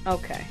behind it.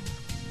 Okay.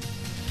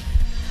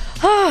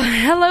 Oh,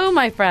 hello,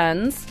 my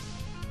friends.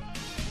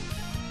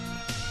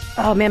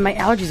 Oh man, my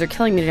allergies are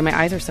killing me today. My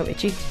eyes are so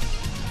itchy.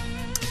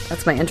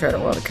 That's my intro to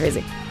World of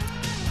Crazy.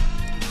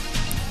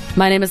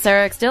 My name is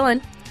Sarah X.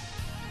 Dillon.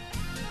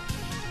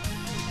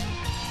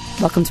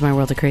 Welcome to my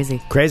World of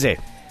Crazy. Crazy.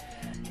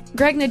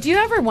 Greg, now, do you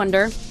ever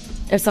wonder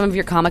if some of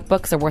your comic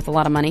books are worth a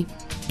lot of money?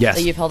 Yes.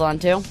 That you've held on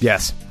to?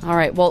 Yes. All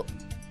right. Well,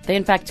 they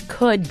in fact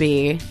could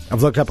be.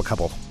 I've looked up a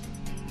couple.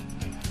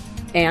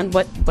 And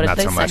what did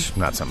they say?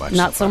 Not so much.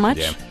 Not so much?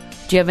 Yeah.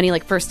 Do you have any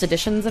first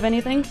editions of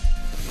anything?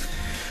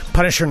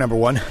 Punisher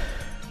 #1.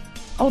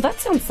 Oh, that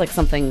sounds like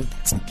something.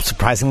 It's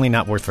surprisingly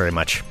not worth very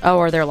much. Oh,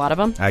 are there a lot of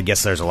them? I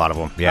guess there's a lot of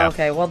them, yeah.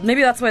 Okay, well,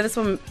 maybe that's why this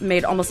one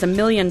made almost $1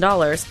 million.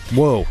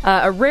 Whoa.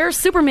 A rare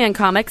Superman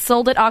comic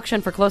sold at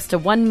auction for close to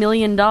 $1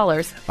 million.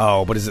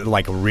 Oh, but is it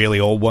a really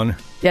old one?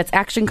 Yeah, it's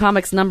Action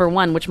Comics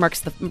 #1, which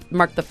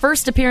marked the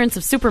first appearance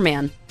of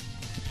Superman.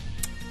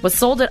 Was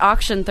sold at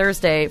auction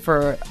Thursday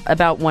for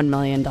about $1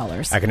 million.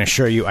 I can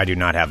assure you I do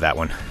not have that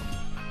one.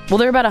 Well,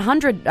 there are about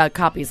 100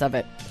 copies of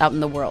it out in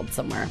the world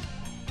somewhere.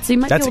 So you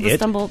might be able to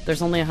stumble.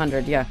 There's only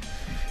 100, yeah.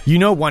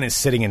 One is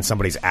sitting in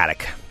somebody's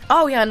attic.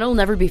 Oh, yeah, and it'll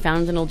never be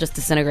found, and it'll just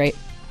disintegrate.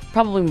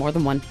 Probably more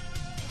than one.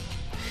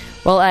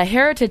 Well,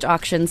 Heritage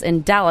Auctions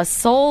in Dallas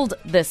sold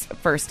this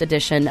first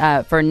edition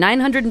for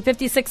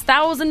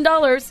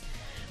 $956,000,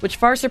 which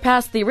far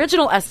surpassed the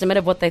original estimate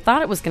of what they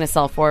thought it was going to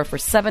sell for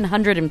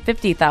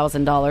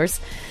 $750,000.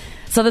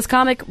 So this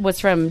comic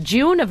was from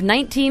June of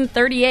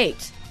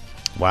 1938.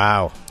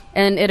 Wow.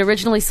 And it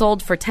originally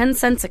sold for 10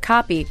 cents a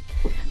copy.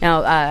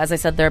 Now, as I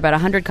said, there are about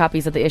 100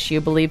 copies of the issue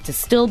believed to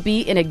still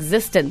be in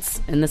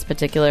existence in this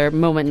particular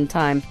moment in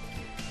time.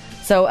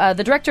 So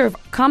the director of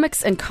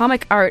comics and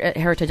comic art at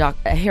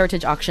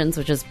Heritage Auctions,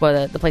 which is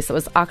the place that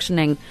was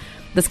auctioning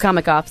this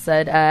comic off,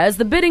 said, as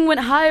the bidding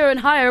went higher and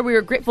higher, we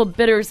were grateful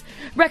bidders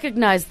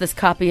recognized this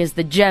copy as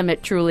the gem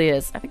it truly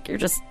is. I think you're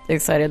just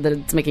excited that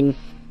it's making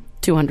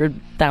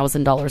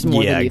 $200,000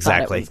 more than you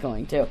thought it was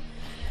going to.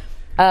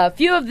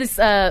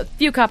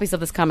 Few copies of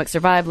this comic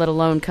survive, let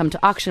alone come to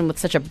auction with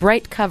such a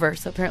bright cover.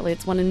 So apparently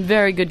it's one in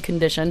very good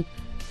condition.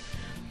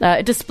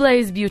 It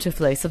displays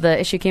beautifully. So the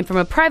issue came from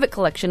a private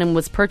collection and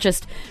was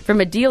purchased from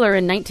a dealer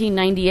in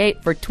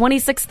 1998 for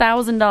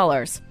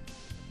 $26,000.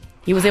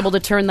 He was able to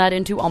turn that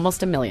into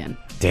almost $1 million.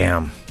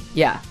 Damn.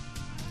 Yeah.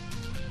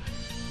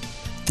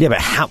 Yeah,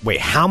 but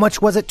how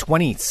much was it?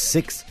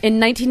 26? In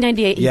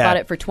 1998, he bought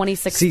it for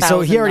 $26,000. See,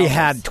 so he already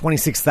had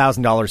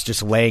 $26,000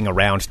 just laying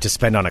around to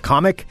spend on a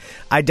comic.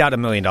 I doubt $1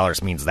 million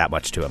means that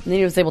much to him. And then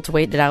he was able to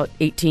wait it out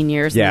 18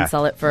 years and then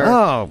sell it for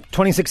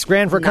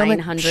 $26,000 for a comic?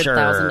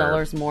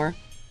 $900,000 more.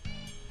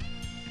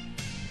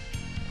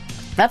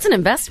 That's an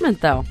investment,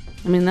 though.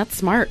 I mean, that's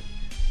smart.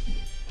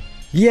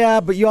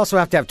 Yeah, but you also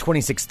have to have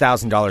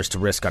 $26,000 to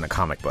risk on a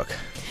comic book.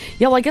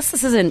 Yeah, well, I guess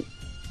this isn't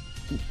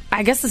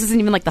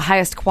even like the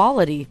highest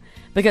quality,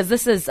 because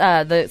this is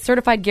the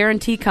Certified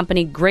Guarantee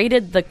Company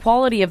graded the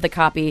quality of the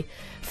copy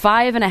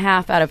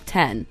 5.5 out of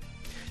 10.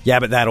 Yeah,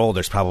 but that old,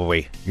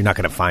 you're not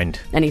going to find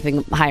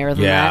anything higher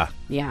than that.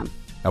 Yeah,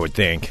 I would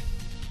think.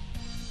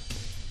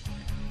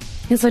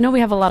 Yes, I know we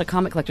have a lot of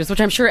comic collectors, which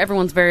I'm sure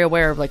everyone's very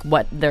aware of, like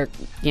what they're,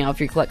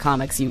 if you collect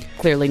comics, you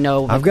clearly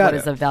know what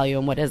is of value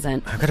and what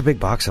isn't. I've got a big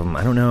box of them.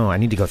 I don't know. I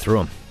need to go through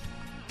them.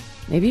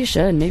 Maybe you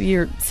should. Maybe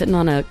you're sitting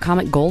on a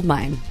comic gold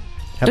mine.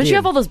 Don't you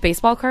have all those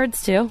baseball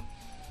cards, too?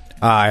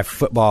 I have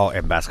football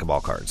and basketball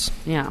cards.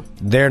 Yeah.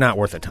 They're not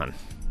worth a ton.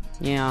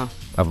 Yeah.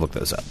 I've looked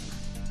those up.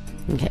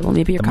 Okay, well,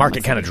 maybe your The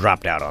market kind of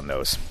dropped out on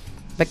those.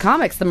 But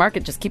comics, the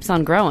market just keeps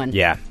on growing.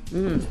 Yeah.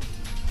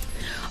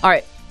 All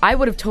right. I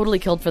would have totally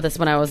killed for this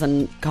when I was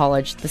in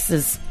college. This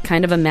is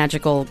kind of a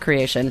magical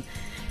creation.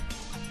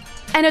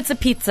 And it's a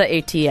pizza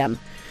ATM.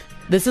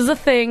 This is a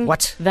thing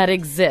that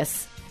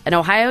exists. And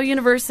Ohio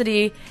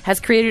University has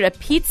created a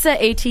pizza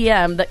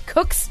ATM that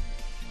cooks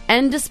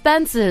and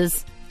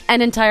dispenses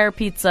an entire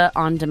pizza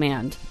on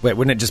demand. Wait,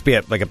 wouldn't it just be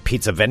like a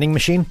pizza vending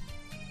machine?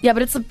 Yeah,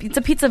 but it's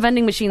a pizza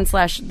vending machine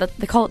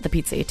they call it the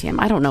pizza ATM.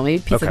 I don't know.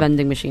 Maybe pizza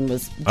vending machine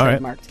was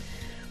trademarked. Right.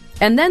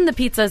 And then the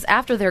pizzas,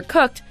 after they're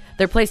cooked,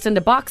 they're placed into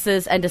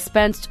boxes and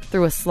dispensed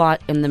through a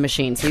slot in the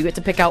machine. So you get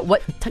to pick out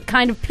what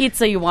kind of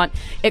pizza you want.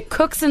 It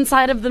cooks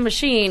inside of the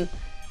machine,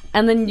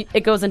 and then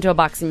it goes into a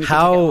box and you can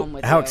take it home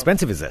with you. How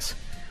expensive is this?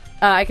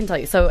 I can tell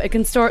you. So it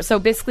can store. So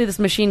basically, this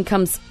machine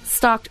comes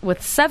stocked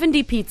with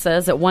 70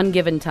 pizzas at one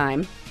given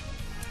time.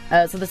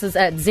 So this is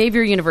at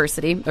Xavier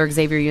University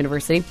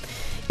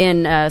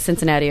in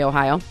Cincinnati,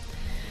 Ohio.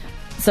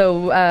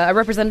 So a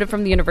representative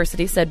from the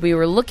university said, we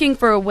were looking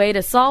for a way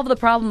to solve the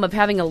problem of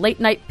having a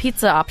late-night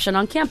pizza option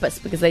on campus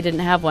because they didn't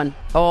have one.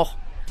 Oh,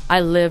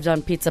 I lived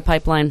on Pizza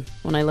Pipeline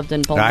when I lived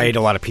in Pullman. I ate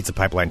a lot of Pizza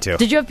Pipeline, too.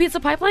 Did you have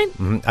Pizza Pipeline?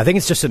 Mm-hmm. I think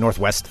it's just a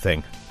Northwest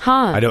thing.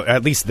 Huh.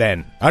 At least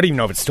then. I don't even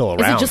know if it's still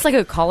around. Is it just like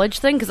a college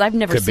thing? Because I've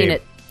never seen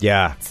it.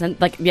 Yeah.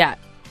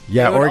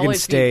 Yeah, Oregon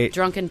State.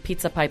 Drunken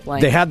Pizza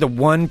Pipeline. They had the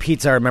one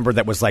pizza I remember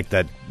that was like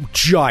the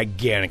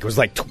gigantic. It was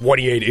like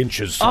 28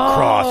 inches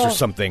across or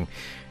something.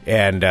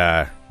 And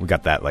we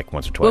got that like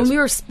once or twice. When we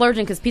were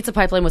splurging, because Pizza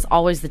Pipeline was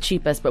always the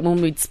cheapest, but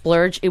when we'd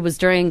splurge, it was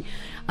during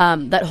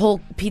that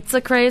whole pizza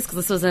craze, because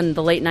this was in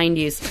the late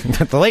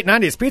 90s. The late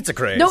 90s pizza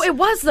craze? No, it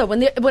was, though,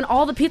 when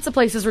all the pizza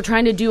places were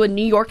trying to do a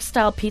New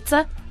York-style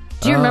pizza.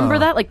 Do you remember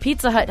that? Like,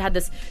 Pizza Hut had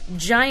this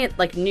giant,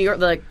 like, New York,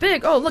 like,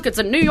 big, oh, look, it's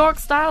a New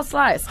York-style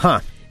slice.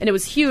 Huh. And it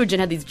was huge and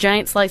had these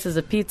giant slices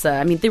of pizza.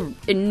 I mean, they were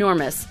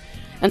enormous.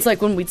 And so,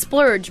 like, when we'd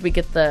splurge, we'd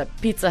get the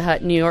Pizza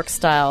Hut New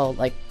York-style,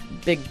 like,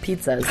 big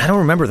pizzas. I don't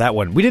remember that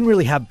one. We didn't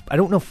really have... I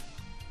don't know if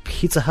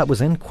Pizza Hut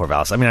was in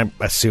Corvallis. I mean, I'm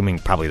assuming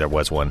probably there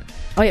was one.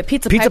 Oh, yeah,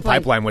 Pizza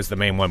Pipeline was the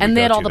main one. And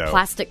they had all the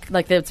plastic...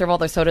 Like, they would serve all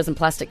their sodas in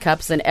plastic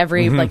cups, and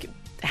every, like,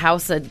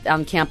 house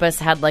on campus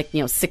had, like,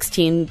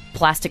 16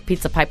 plastic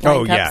Pizza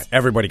Pipeline cups. Oh, yeah.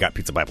 Everybody got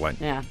Pizza Pipeline.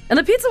 Yeah. And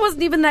the pizza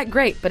wasn't even that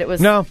great, but it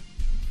was... No,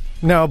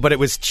 but it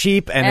was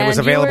cheap, and it was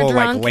available,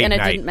 like, late and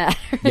night. It didn't matter.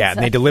 Yeah, and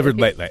they delivered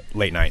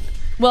late night.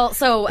 Well,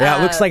 so... Yeah,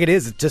 it looks like it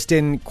is. It's just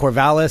in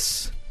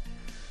Corvallis...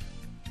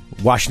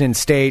 Washington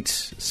State,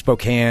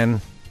 Spokane. I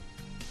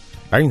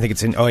don't even think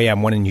it's in... Oh, yeah,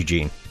 one in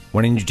Eugene.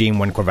 One in Eugene,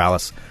 one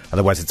Corvallis.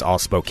 Otherwise, it's all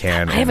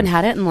Spokane. I haven't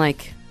had it in,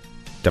 like...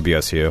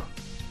 WSU.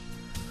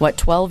 What,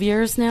 12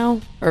 years now?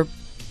 Or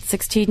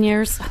 16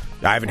 years?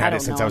 I haven't had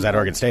it since I was at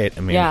Oregon State.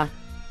 I mean... Yeah.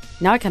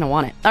 Now I kind of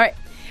want it. All right.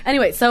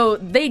 Anyway, so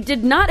they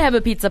did not have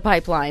a Pizza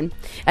Pipeline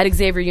at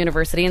Xavier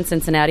University in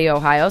Cincinnati,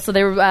 Ohio. So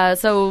they were,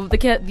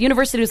 the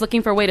university was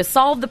looking for a way to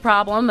solve the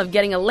problem of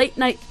getting a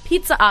late-night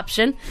pizza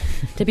option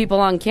to people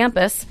on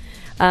campus.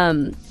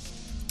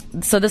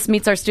 So this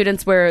meets our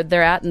students where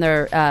they're at in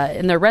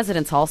their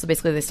residence hall. So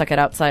basically, they stuck it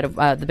outside of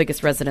the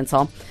biggest residence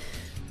hall.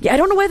 Yeah, I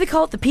don't know why they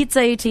call it the pizza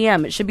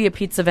ATM. It should be a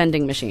pizza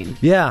vending machine.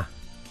 Yeah.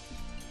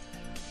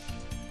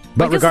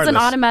 But I guess regardless,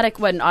 it's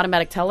an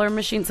automatic teller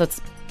machine, so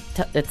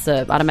it's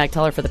an automatic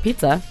teller for the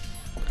pizza.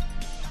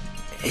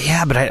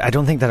 Yeah, but I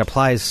don't think that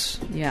applies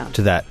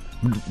to that.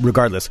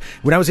 Regardless,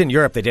 when I was in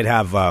Europe, they did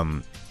have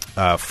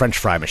a French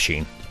fry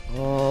machine.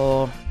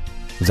 Oh.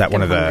 Was that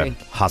one of hungry.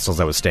 the hostels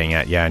I was staying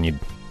at? Yeah, and you'd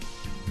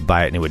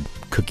buy it and it would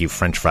cook you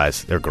French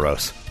fries. They're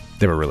gross.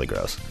 They were really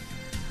gross.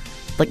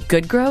 Like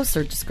good gross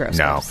or just gross?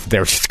 No, gross? they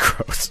were just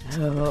gross.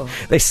 Oh.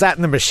 They sat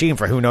in the machine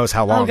for who knows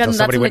how long until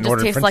somebody went and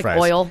ordered French fries. They just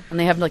taste like oil and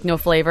they have like no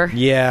flavor.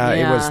 Yeah,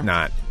 it was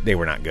not. They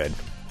were not good.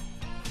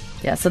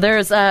 Yeah, so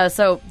there's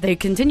so they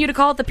continue to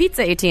call it the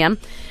pizza ATM.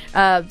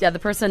 The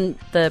person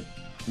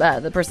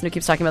who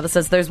keeps talking about this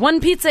says there's one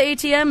pizza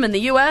ATM in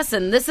the U.S.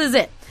 and this is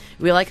it.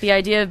 We like the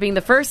idea of being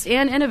the first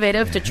and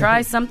innovative to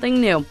try something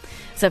new.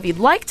 So if you'd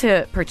like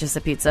to purchase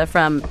a pizza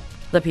from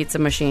the pizza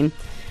machine,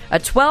 a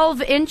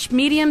 12-inch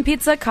medium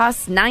pizza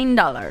costs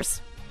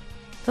 $9.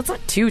 That's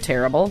not too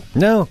terrible.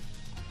 No,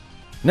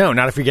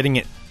 not if you're getting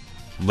it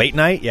late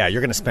night. Yeah,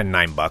 you're going to spend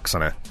 $9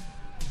 on a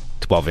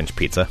 12-inch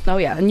pizza. Oh,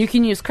 yeah. And you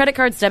can use credit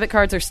cards, debit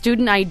cards, or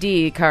student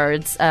ID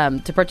cards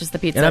to purchase the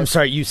pizza. And I'm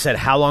sorry, you said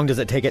how long does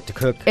it take it to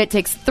cook? It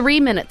takes 3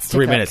 minutes to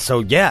cook. 3 minutes. So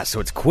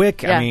it's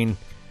quick. Yeah. I mean,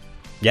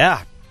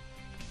 yeah.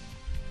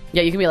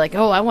 Yeah, you can be like,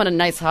 oh, I want a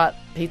nice hot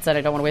pizza and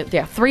I don't want to wait.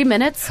 Yeah, 3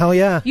 minutes? Hell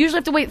yeah. You usually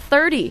have to wait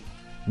 30.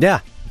 Yeah.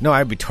 No,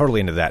 I'd be totally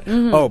into that.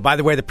 Mm-hmm. Oh, by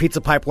the way, the pizza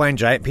pipeline,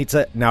 giant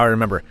pizza, now I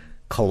remember,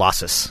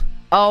 Colossus.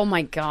 Oh,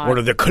 my God. What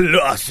are the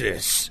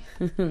Colossus?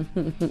 Oh,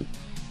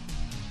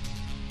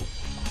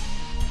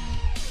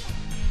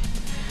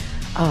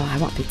 I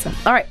want pizza.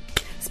 All right.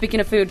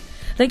 Speaking of food,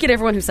 thank you to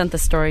everyone who sent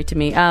this story to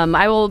me.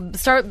 I will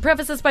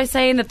preface this by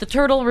saying that the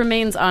turtle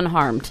remains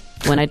unharmed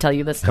when I tell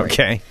you this story.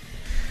 Okay.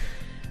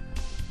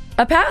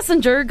 A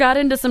passenger got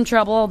into some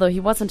trouble, although he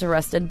wasn't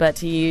arrested, but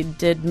he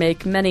did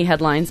make many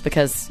headlines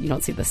because you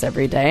don't see this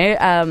every day.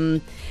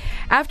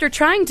 After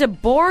trying to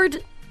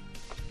board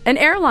an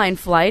airline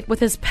flight with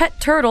his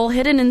pet turtle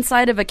hidden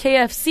inside of a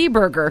KFC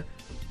burger,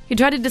 he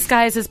tried to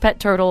disguise his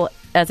pet turtle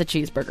as a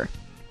cheeseburger.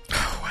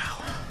 Oh,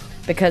 wow.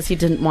 Because he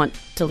didn't want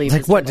to leave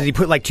his what? turtle. Did he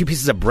put like 2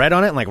 pieces of bread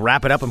on it and like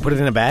wrap it up and put it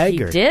in a bag?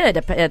 He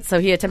did. So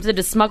he attempted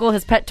to smuggle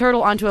his pet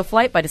turtle onto a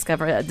flight by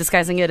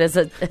disguising it as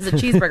a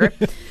cheeseburger.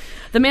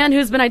 The man,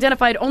 who's been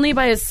identified only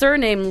by his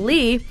surname,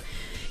 Lee,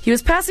 he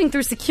was passing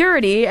through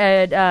security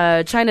at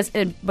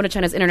one of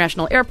China's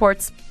international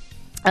airports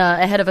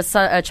ahead of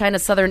a China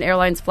Southern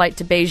Airlines flight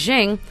to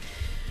Beijing.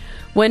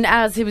 When,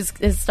 as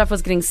his stuff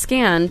was getting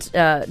scanned,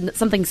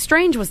 something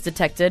strange was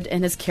detected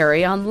in his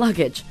carry-on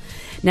luggage.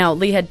 Now,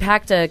 Lee had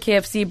packed a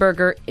KFC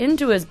burger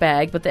into his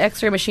bag, but the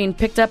X-ray machine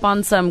picked up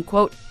on some,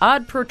 quote,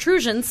 odd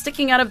protrusions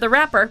sticking out of the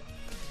wrapper.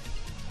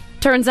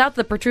 Turns out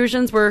the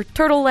protrusions were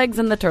turtle legs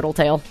and the turtle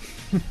tail.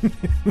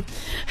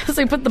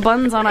 So he put the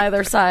buns on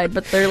either side,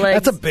 but their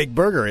legs. That's a big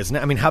burger, isn't it?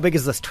 I mean, how big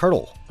is this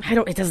turtle?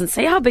 It doesn't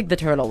say how big the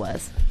turtle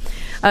was.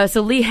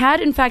 So Lee had,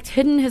 in fact,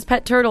 hidden his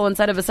pet turtle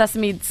inside of a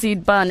sesame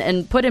seed bun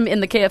and put him in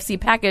the KFC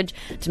package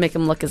to make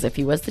him look as if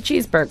he was the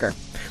cheeseburger.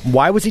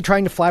 Why was he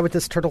trying to fly with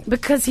this turtle?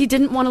 Because he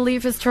didn't want to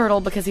leave his turtle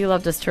because he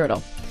loved his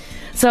turtle.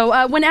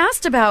 So when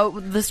asked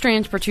about the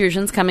strange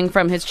protrusions coming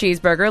from his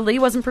cheeseburger, Lee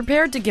wasn't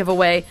prepared to give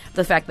away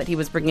the fact that he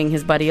was bringing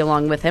his buddy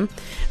along with him.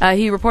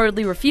 He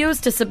reportedly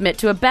refused to submit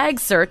to a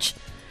bag search.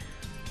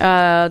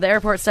 The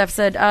airport staff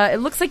said, it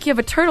looks like you have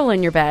a turtle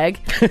in your bag.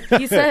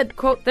 He said,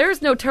 quote,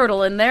 there's no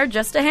turtle in there,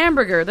 just a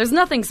hamburger. There's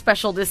nothing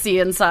special to see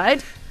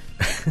inside.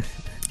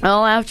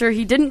 Well, after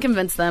he didn't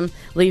convince them,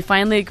 Lee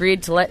finally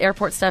agreed to let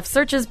airport staff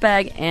search his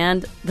bag,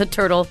 and the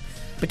turtle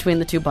between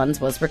the 2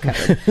 buns was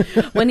recovered.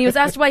 When he was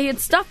asked why he had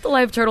stuffed the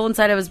live turtle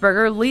inside of his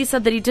burger, Lee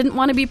said that he didn't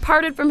want to be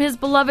parted from his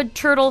beloved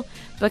turtle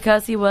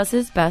because he was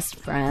his best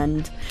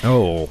friend.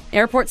 Oh.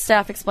 Airport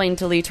staff explained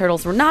to Lee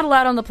turtles were not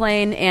allowed on the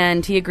plane,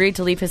 and he agreed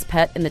to leave his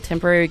pet in the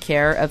temporary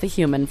care of a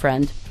human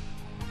friend.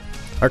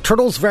 Are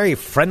turtles very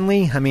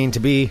friendly? I mean, to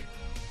be...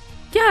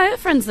 Yeah, I have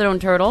friends that own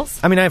turtles.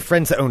 I mean, I have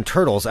friends that own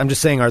turtles. I'm just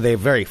saying, are they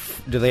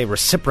do they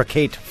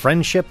reciprocate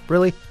friendship,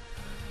 really?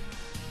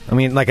 I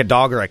mean, like a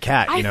dog or a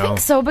cat, you know? I think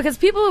so, because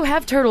people who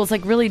have turtles,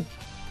 like, really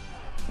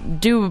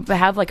do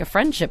have, like, a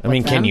friendship with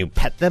them. Can you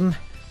pet them?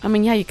 I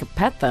mean, yeah, you can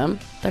pet them.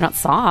 They're not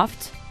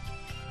soft.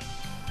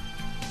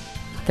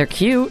 They're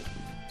cute.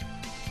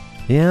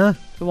 Yeah?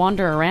 They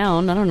wander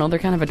around. I don't know. They're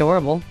kind of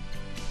adorable.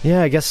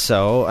 Yeah, I guess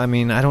so. I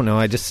mean, I don't know.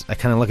 I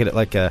kind of look at it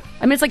like a...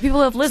 I mean, it's like people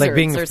who have lizards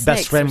or snakes. It's like being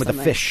best friend with a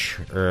fish,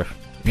 or...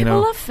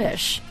 People love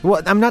fish.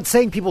 Well, I'm not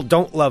saying people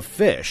don't love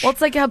fish. Well, it's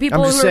like how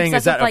people I'm just who are saying,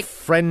 is that like, a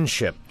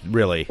friendship,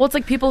 really? Well, it's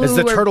like people who is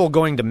the turtle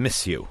going to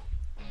miss you?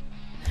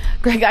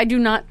 Greg, I do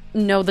not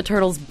know the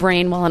turtle's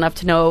brain well enough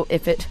to know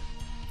if it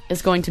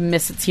is going to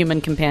miss its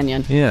human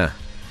companion. Yeah.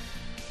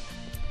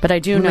 But I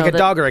do know like a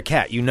dog or a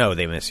cat, you know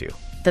they miss you.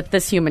 That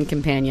this human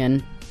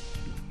companion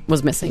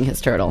was missing his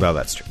turtle. Well,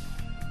 that's true.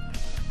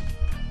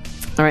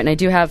 All right, and I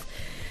do have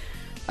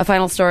a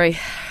final story.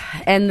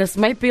 And this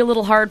might be a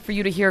little hard for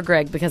you to hear,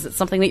 Greg, because it's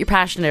something that you're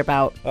passionate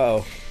about.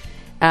 Uh-oh.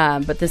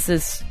 But this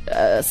is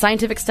a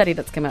scientific study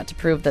that's come out to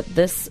prove that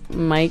this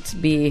might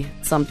be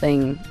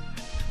something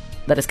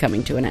that is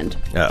coming to an end.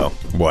 Uh-oh.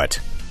 What?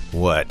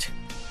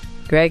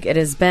 Greg, it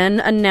has been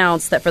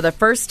announced that for the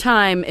first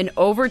time in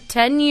over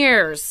 10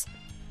 years,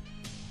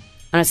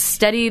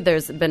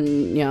 there's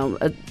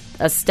been,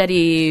 a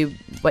steady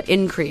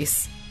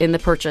increase in the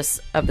purchase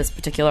of this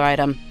particular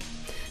item.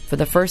 For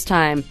the first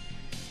time,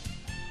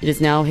 it is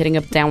now hitting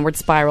a downward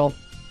spiral.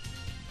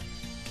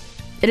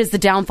 It is the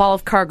downfall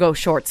of cargo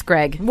shorts,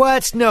 Greg.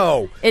 What?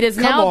 No. It is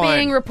now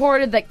being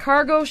reported that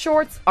cargo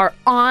shorts are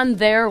on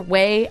their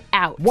way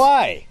out.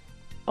 Why?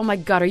 Oh my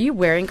God, are you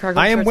wearing cargo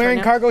shorts? I am wearing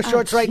cargo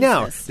shorts right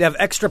now. Jesus. They have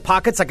extra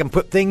pockets I can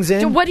put things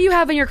in. What do you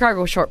have in your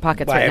cargo short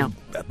pockets right now?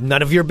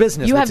 None of your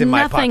business. You what's have in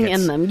my nothing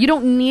pockets. in them. You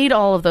don't need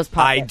all of those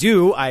pockets. I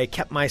do. I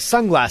kept my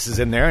sunglasses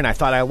in there, and I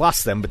thought I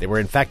lost them, but they were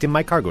in fact in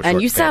my cargo shorts.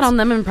 And you sat on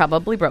them and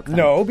probably broke them.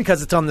 No,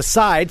 because it's on the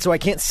side, so I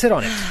can't sit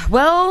on it.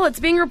 Well, it's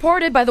being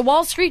reported by the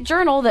Wall Street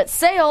Journal that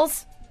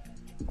sales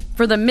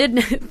for the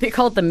they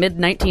call it the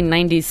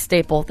mid-1990s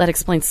staple. That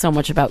explains so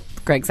much about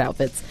Greg's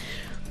outfits.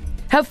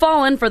 Have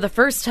fallen for the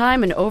first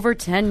time in over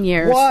 10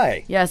 years.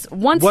 Why? Yes.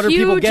 Once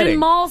huge in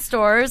mall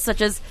stores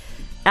such as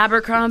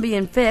Abercrombie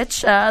and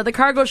Fitch, the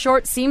cargo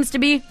short seems to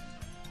be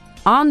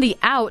on the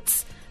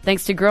outs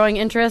thanks to growing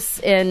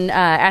interest in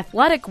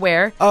athletic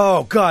wear.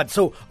 Oh, God.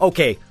 So,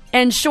 okay.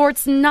 And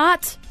shorts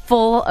not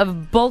full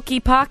of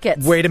bulky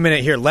pockets. Wait a minute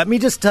here. Let me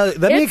just let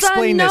me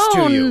explain this to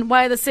you. It's unknown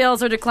why the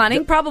sales are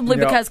declining, probably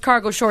because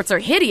cargo shorts are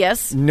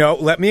hideous. No,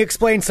 let me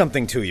explain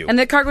something to you. And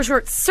the cargo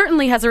short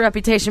certainly has a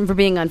reputation for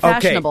being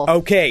unfashionable.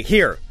 Okay,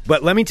 here.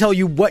 But let me tell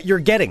you what you're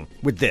getting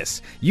with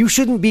this. You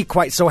shouldn't be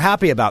quite so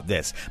happy about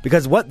this,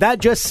 because what that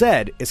just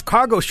said is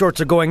cargo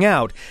shorts are going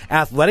out.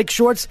 Athletic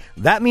shorts,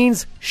 that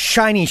means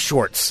shiny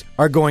shorts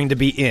are going to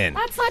be in.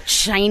 That's not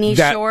shiny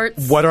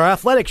shorts. What are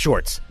athletic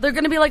shorts? They're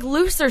going to be like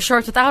looser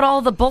shorts without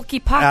all the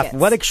bulky pockets.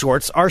 Athletic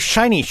shorts are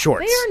shiny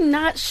shorts. They are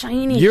not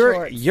shiny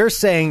shorts. You're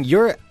saying,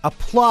 you're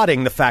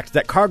applauding the fact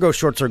that cargo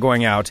shorts are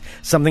going out,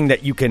 something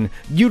that you can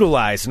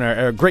utilize and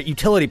are great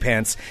utility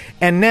pants,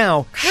 and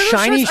now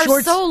shiny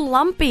shorts are so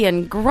lumpy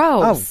and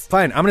gross. Oh,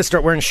 fine. I'm going to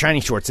start wearing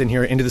shiny shorts in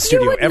here into the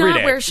studio every day. You would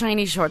not wear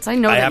shiny shorts. I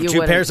know that you I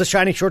have 2 pairs of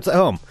shiny shorts at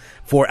home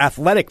for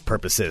athletic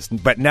purposes,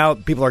 but now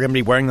people are going to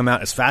be wearing them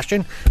out as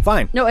fashion.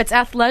 Fine. No, it's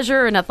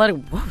athleisure and athletic.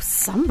 Whoa,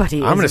 somebody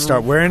I'm going to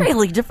start wearing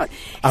really different.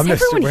 I'm going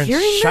to start wearing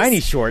shiny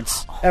this?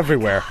 shorts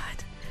everywhere.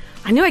 God.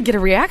 I knew I'd get a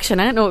reaction.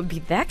 I didn't know it would be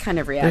that kind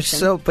of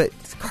reaction. But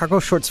cargo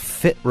shorts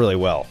fit really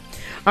well.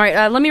 All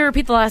right, let me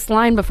repeat the last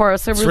line before I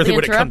was so rudely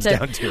interrupted. That's really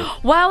what it comes down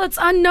to. While it's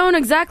unknown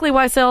exactly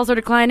why sales are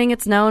declining,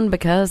 it's known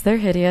because they're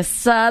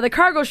hideous. The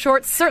cargo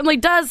short certainly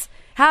does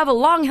have a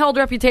long-held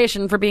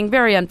reputation for being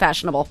very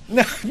unfashionable.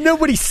 No,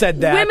 nobody said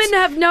that. Women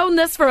have known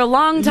this for a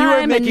long time,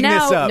 you are making and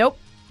now this up. Nope.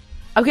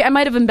 Okay, I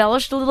might have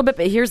embellished a little bit,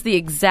 but here's the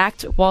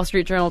exact Wall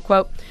Street Journal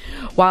quote.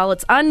 While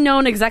it's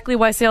unknown exactly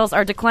why sales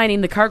are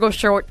declining, the cargo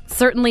short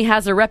certainly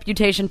has a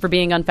reputation for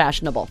being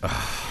unfashionable.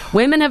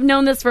 Women have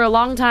known this for a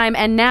long time,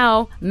 and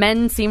now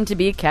men seem to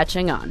be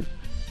catching on.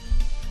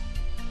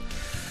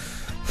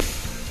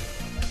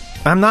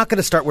 I'm not going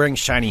to start wearing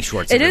shiny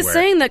shorts everywhere. It is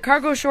saying that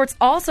cargo shorts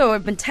also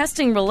have been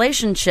testing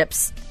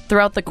relationships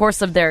throughout the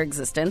course of their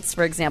existence.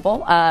 For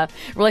example,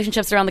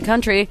 relationships around the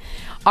country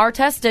are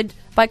tested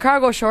by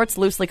cargo shorts,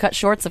 loosely cut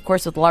shorts, of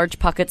course, with large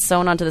pockets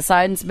sewn onto the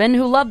sides. Men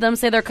who love them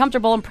say they're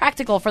comfortable and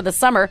practical for the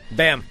summer.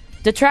 Bam.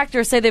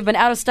 Detractors say they've been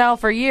out of style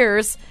for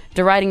years,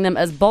 deriding them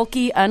as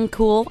bulky,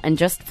 uncool, and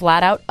just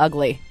flat-out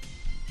ugly.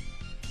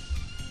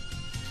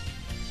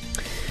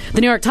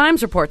 The New York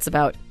Times reports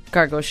about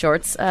cargo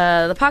shorts.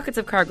 The pockets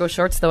of cargo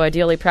shorts, though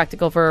ideally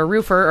practical for a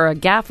roofer or a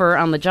gaffer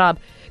on the job.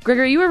 Greg,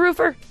 are you a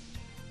roofer?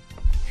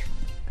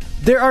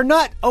 There are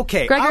not...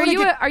 Okay. Greg,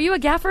 are you a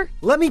gaffer?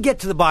 Let me get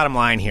to the bottom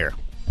line here.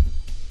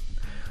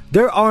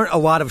 There aren't a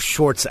lot of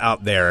shorts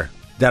out there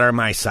that are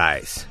my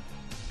size.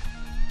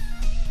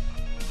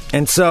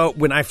 And so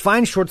when I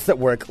find shorts that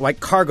work, like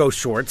cargo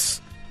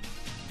shorts,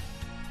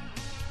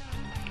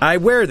 I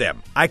wear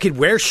them. I could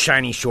wear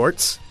shiny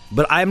shorts,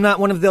 but I'm not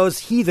one of those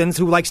heathens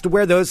who likes to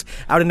wear those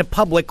out in the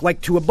public,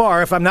 like to a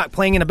bar. If I'm not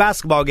playing in a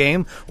basketball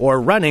game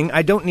or running,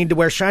 I don't need to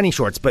wear shiny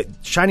shorts, but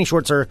shiny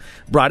shorts are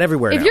brought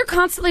everywhere If now. You're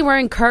constantly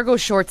wearing cargo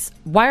shorts,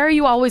 why are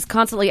you always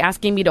constantly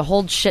asking me to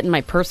hold shit in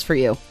my purse for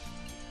you?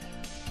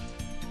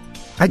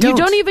 I don't.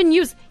 You don't even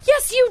use...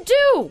 Yes, you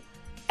do!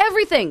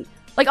 Everything.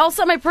 Like, I'll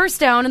set my purse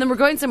down, and then we're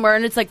going somewhere,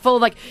 and it's, like, full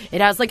of, like,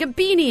 it has, like, a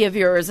beanie of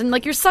yours, and,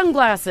 like, your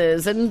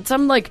sunglasses, and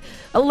some, like,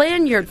 a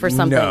lanyard for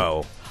something.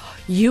 No.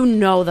 You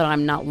know that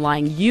I'm not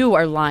lying. You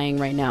are lying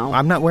right now.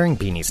 I'm not wearing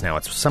beanies now.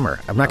 It's summer.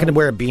 I'm not going to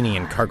wear a beanie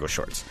and cargo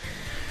shorts.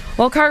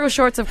 Well, cargo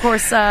shorts, of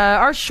course,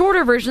 are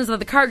shorter versions of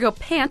the cargo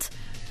pant,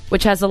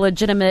 which has a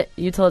legitimate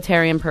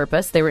utilitarian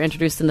purpose. They were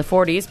introduced in the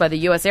 40s by the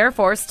U.S. Air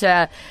Force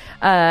to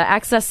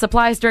access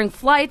supplies during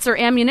flights or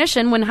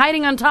ammunition when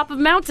hiding on top of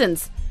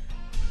mountains.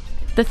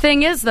 The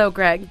thing is, though,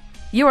 Greg,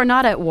 you are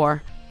not at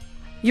war.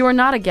 You are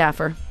not a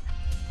gaffer.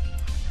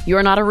 You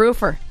are not a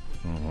roofer.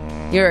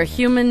 You're a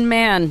human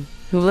man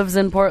who lives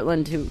in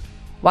Portland who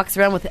Walks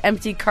around with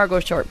empty cargo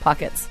short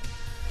pockets.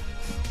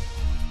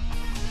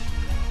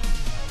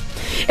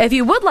 If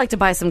you would like to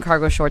buy some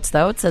cargo shorts,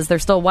 though, it says they're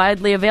still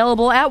widely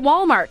available at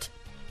Walmart.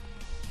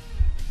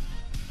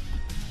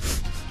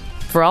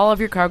 For all of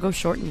your cargo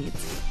short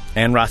needs.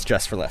 And Ross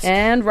Dress for Less.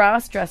 And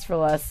Ross Dress for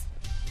Less.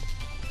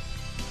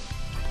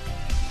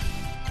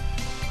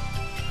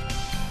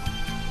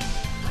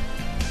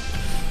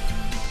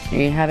 There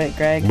you have it,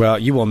 Greg. Well,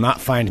 you will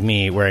not find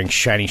me wearing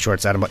shiny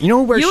shorts out of my... You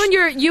know where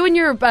you and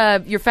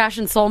your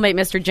fashion soulmate,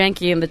 Mr.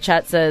 Janky, in the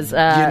chat says...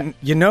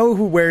 you know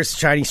who wears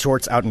shiny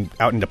shorts out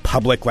into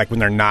public, like when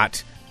they're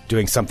not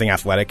doing something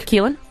athletic?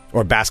 Keelan?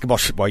 Or basketball.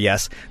 Well,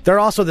 yes. They're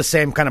also the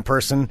same kind of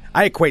person.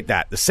 I equate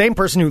that. The same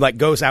person who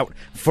goes out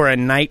for a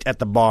night at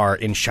the bar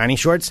in shiny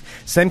shorts,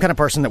 same kind of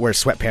person that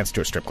wears sweatpants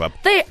to a strip club.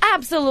 They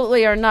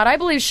absolutely are not. I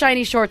believe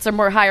shiny shorts are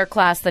more higher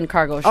class than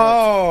cargo shorts.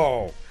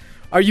 Oh...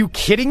 Are you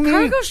kidding me?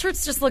 Cargo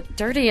shorts just look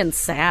dirty and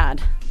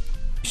sad.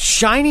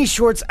 Shiny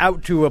shorts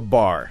out to a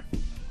bar.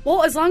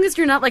 Well, as long as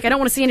you're not I don't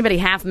want to see anybody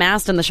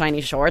half-mast in the shiny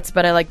shorts,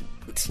 but I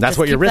That's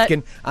what you're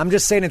risking. I'm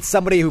just saying it's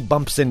somebody who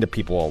bumps into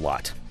people a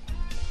lot.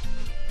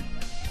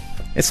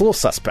 It's a little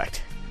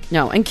suspect.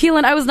 No, and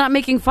Keelan, I was not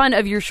making fun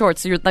of your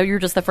shorts. You're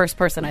just the first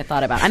person I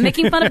thought about. I'm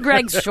making fun of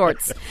Greg's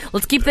shorts.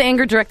 Let's keep the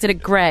anger directed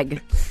at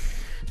Greg.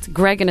 It's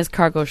Greg and his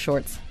cargo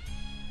shorts.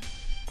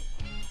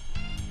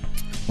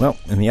 Well,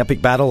 in the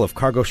epic battle of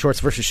cargo shorts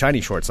versus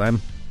shiny shorts,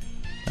 I'm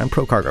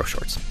pro cargo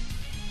shorts.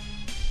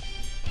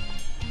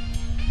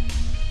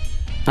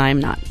 I'm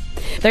not.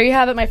 There you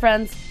have it, my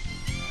friends.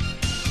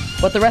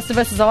 What the rest of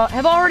us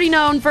have already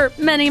known for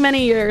many,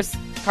 many years.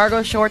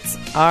 Cargo shorts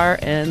are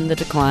in the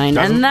decline.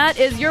 And that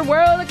is your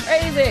world of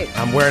crazy.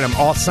 I'm wearing them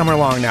all summer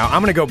long now.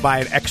 I'm going to go buy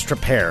an extra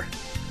pair.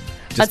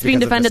 That's being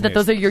defended that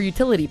those are your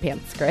utility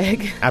pants,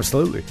 Greg.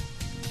 Absolutely.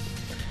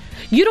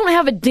 You don't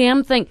have a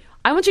damn thing.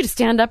 I want you to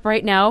stand up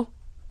right now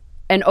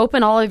and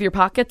open all of your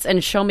pockets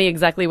and show me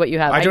exactly what you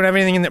have. I don't have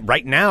anything in there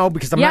right now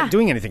because I'm not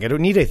doing anything. I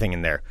don't need anything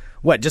in there.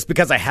 What? Just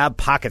because I have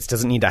pockets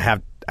doesn't mean I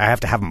have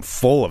to have them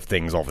full of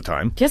things all the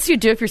time. Yes, you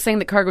do. If you're saying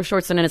that cargo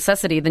shorts are a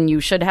necessity, then you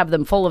should have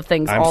them full of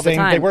things all the time.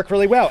 I'm saying they work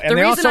really well. And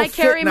the reason I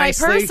carry my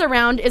purse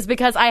around is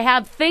because I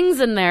have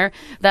things in there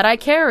that I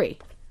carry.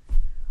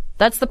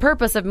 That's the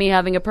purpose of me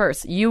having a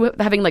purse. You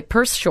having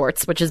purse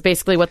shorts, which is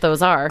basically what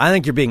those are. I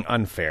think you're being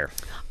unfair.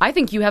 I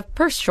think you have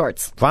purse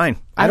shorts. Fine.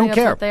 I don't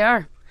care. That's what they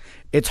are.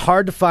 It's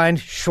hard to find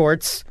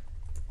shorts.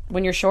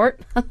 When you're short?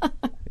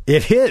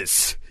 It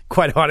is,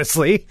 quite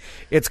honestly.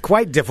 It's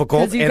quite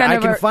difficult, and I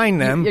can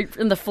find them. You're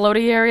in the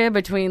floaty area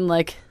between,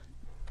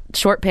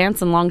 short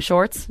pants and long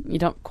shorts. You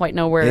don't quite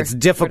know where it's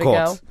difficult.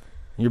 Where to go.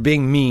 You're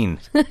being mean.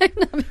 I'm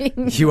not being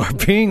mean. You are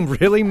being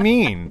really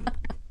mean.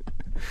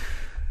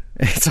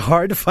 It's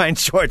hard to find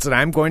shorts, and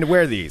I'm going to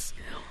wear these.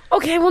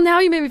 Okay, well, now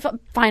you made me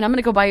fine. I'm going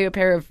to go buy you a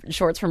pair of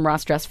shorts from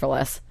Ross Dress for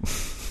Less.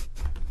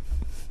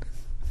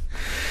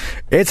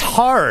 It's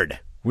hard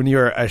when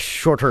you're a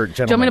shorter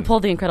gentleman. Do you want me to pull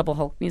the Incredible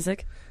Hulk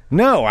music?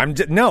 No, I'm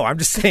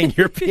just saying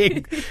you're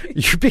being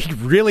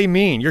really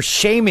mean. You're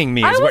shaming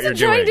me is what you're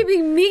doing. I wasn't trying to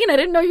be mean. I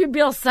didn't know you'd be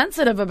all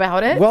sensitive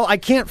about it. Well, I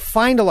can't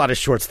find a lot of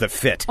shorts that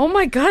fit. Oh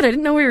my God, I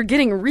didn't know we were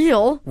getting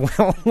real.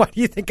 Well, why do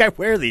you think I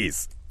wear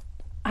these?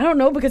 I don't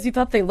know, because you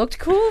thought they looked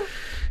cool?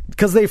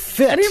 Because they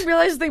fit. I didn't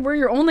realize they were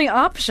your only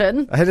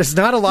option. There's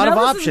not a lot of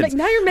options.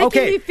 Now you're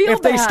making me feel bad.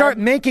 If they start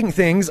making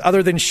things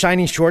other than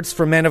shiny shorts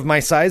for men of my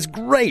size,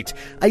 great.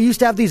 I used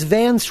to have these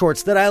Vans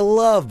shorts that I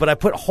love, but I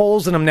put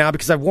holes in them now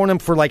because I've worn them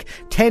for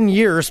 10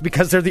 years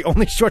because they're the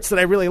only shorts that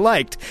I really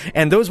liked.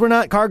 And those were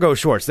not cargo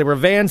shorts. They were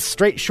Vans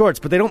straight shorts,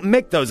 but they don't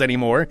make those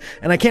anymore.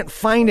 And I can't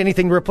find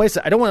anything to replace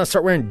it. I don't want to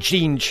start wearing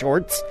jean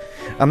shorts.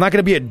 I'm not going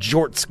to be a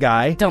jorts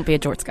guy. Don't be a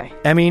jorts guy.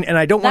 I mean, and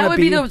I don't want to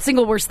be... That would be the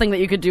single worst thing that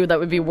you could do that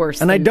would be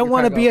worse. And I don't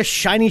want to be a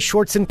shiny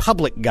shorts in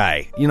public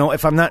guy,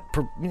 if I'm not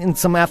in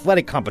some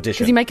athletic competition.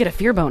 Because you might get a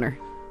fear boner.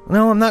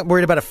 No, I'm not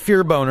worried about a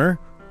fear boner.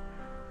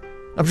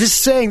 I'm just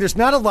saying there's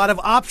not a lot of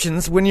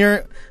options when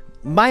you're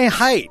my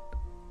height.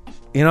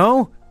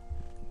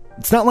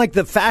 It's not like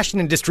the fashion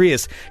industry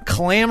is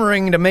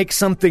clamoring to make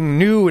something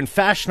new and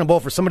fashionable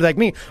for somebody like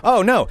me.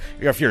 Oh, no.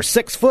 If you're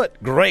 6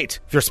 foot, great.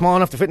 If you're small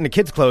enough to fit into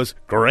kids' clothes,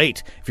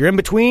 great. If you're in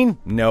between,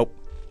 nope.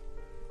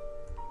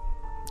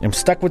 I'm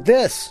stuck with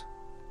this.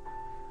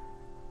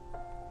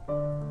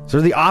 So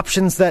are the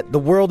options that the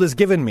world has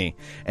given me.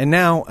 And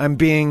now I'm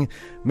being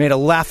made a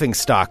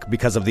laughingstock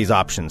because of these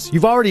options.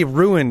 You've already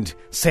ruined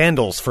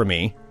sandals for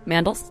me.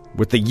 Mandals?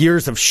 With the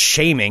years of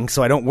shaming,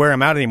 so I don't wear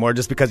them out anymore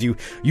just because you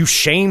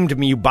shamed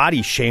me, you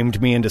body shamed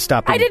me into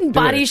stopping. I didn't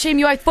body shame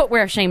you, I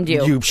footwear shamed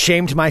you. You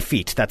shamed my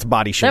feet. That's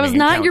body shaming. That was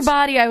not your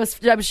body, I was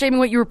shaming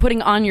what you were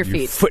putting on your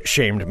feet. You foot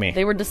shamed me.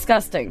 They were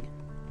disgusting.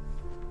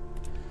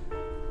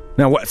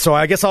 Now what? So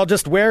I guess I'll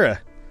just wear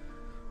a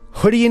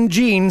hoodie and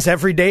jeans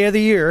every day of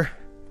the year.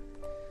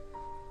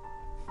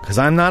 Because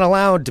I'm not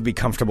allowed to be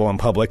comfortable in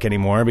public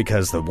anymore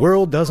because the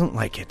world doesn't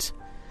like it.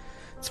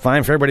 It's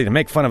fine for everybody to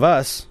make fun of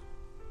us.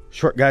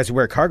 Short guys who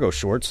wear cargo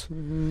shorts.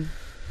 Mm-hmm.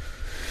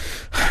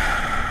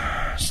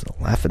 It's the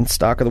laughing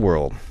stock of the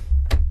world.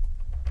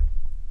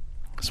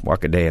 Just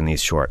walk a day in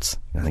these shorts.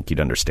 I think you'd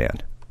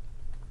understand.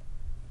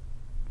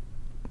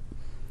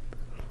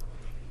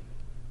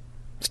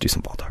 Let's do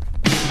some ball talk.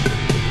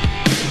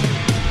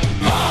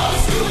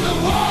 Balls to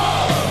the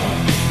wall.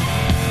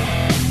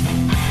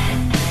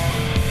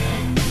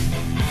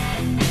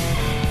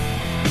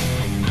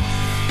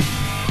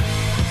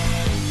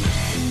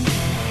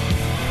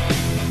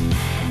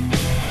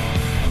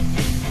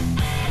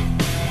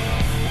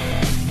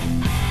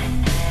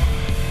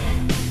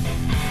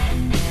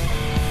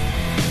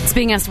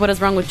 Being asked what is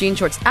wrong with jean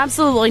shorts.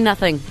 Absolutely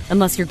nothing,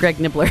 unless you're Greg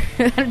Nibbler.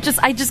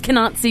 I just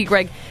cannot see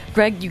Greg.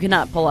 Greg, you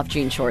cannot pull off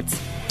jean shorts.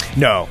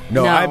 No.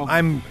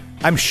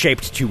 I'm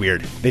shaped too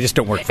weird. They just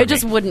don't work for me. It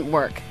just wouldn't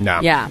work. No.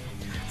 Yeah.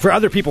 For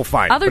other people,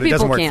 fine. Other but people it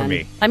doesn't work can. for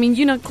me. I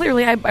mean,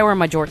 clearly I wear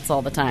my jorts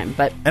all the time,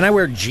 but and I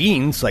wear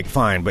jeans, like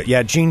fine. But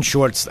yeah, jean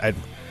shorts. I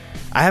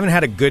haven't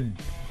had a good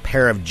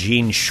pair of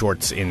jean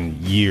shorts in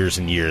years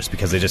and years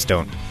because I just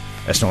don't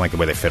like the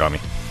way they fit on me.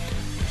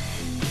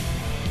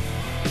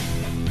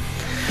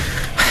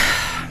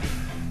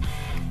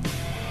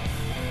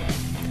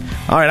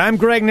 All right, I'm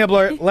Greg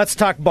Nibbler. Let's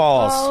talk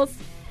balls.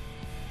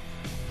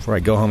 Before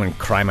I go home and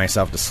cry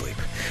myself to sleep.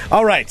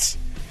 All right.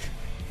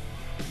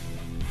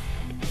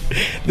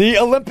 The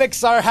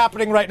Olympics are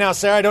happening right now,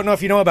 Sarah. I don't know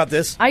if you know about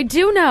this. I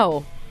do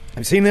know.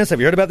 Have you seen this?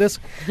 Have you heard about this?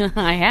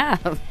 I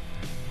have.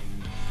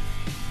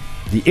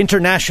 The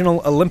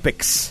International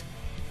Olympics.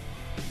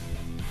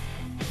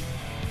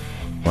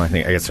 Well,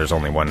 I guess there's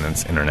only one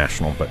that's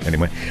international, but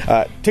anyway.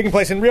 Taking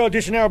place in Rio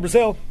de Janeiro,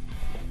 Brazil.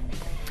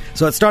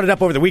 So it started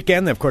up over the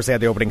weekend. Of course, they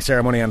had the opening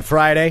ceremony on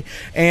Friday.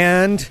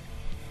 And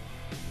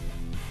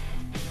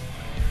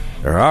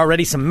there are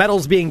already some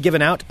medals being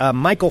given out.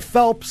 Michael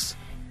Phelps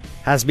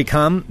has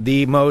become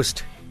the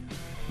most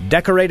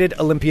decorated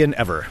Olympian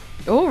ever.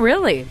 Oh,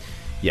 really?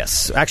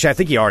 Yes. Actually, I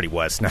think he already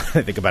was, now that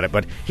I think about it.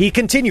 But he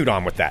continued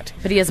on with that.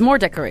 But he has more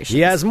decorations. He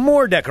has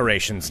more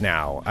decorations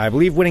now. I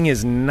believe winning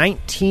his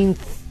 19th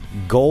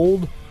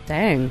gold.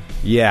 Dang.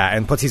 Yeah,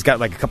 and plus he's got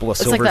like a couple of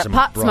silvers and Looks like that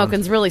pot bronze.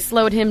 smoking's really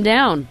slowed him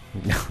down.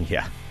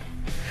 Yeah.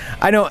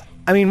 I know.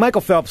 I mean,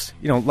 Michael Phelps,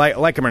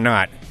 like him or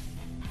not,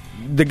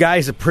 the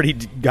guy's a pretty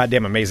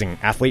goddamn amazing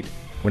athlete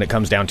when it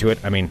comes down to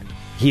it. I mean,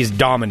 he's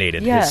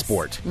dominated his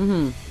sport.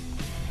 Mm-hmm.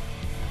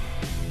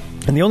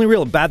 And the only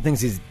real bad things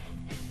he's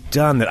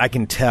done that I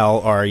can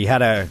tell are he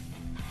had a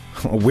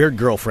weird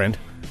girlfriend.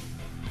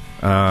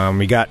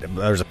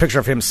 There's a picture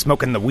of him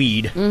smoking the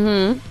weed.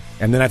 Mm-hmm.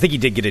 And then I think he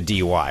did get a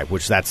DUI,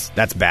 which that's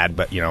bad,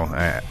 but,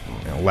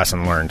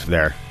 lesson learned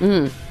there.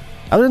 Mm.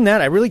 Other than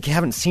that, I really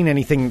haven't seen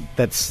anything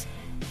that's...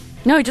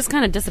 No, he just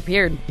kind of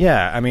disappeared.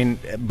 Yeah, I mean,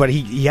 but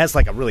he has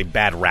like a really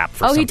bad rap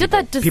for some he did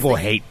people. that... People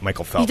hate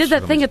Michael Phelps. He did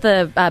that thing at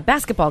the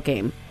basketball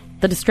game.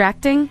 The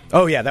distracting.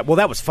 Oh, yeah, that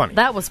was funny.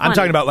 That was funny. I'm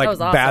talking about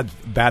like awesome.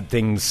 bad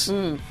things.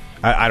 Mm.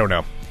 I don't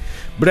know.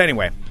 But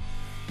anyway...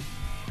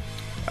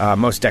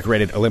 most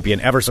decorated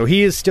Olympian ever. So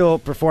he is still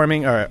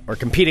performing or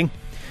competing.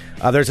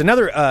 There's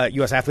another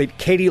U.S. athlete,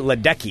 Katie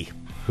Ledecky,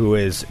 who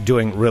is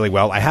doing really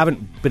well. I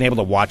haven't been able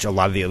to watch a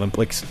lot of the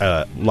Olympics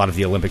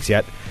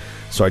yet,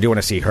 so I do want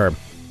to see her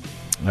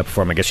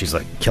perform. I guess she's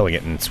like killing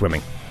it in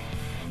swimming.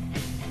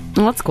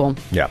 Oh, that's cool.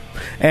 Yeah,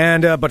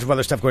 and a bunch of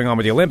other stuff going on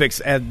with the Olympics.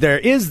 And there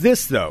is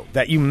this though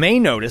that you may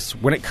notice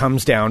when it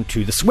comes down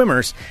to the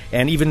swimmers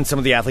and even some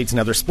of the athletes in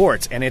other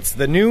sports, and it's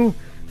the new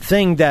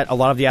thing that a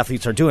lot of the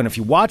athletes are doing. If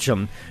you watch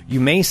them, you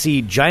may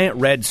see giant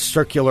red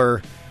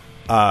circular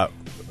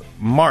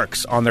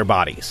marks on their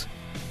bodies.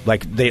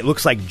 It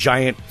looks like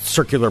giant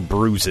circular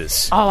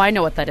bruises. Oh, I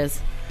know what that is.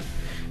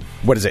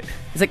 What is it?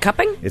 Is it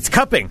cupping? It's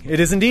cupping. It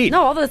is indeed.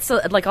 No, all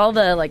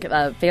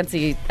the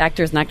fancy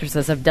actors and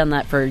actresses have done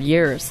that for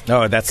years.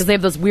 Oh, that's because they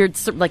have those weird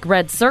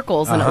red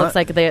circles, and it looks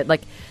like they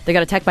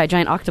got attacked by a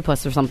giant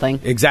octopus or something.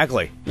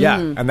 Exactly. Yeah,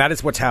 and that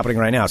is what's happening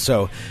right now.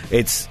 So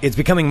it's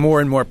becoming more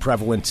and more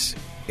prevalent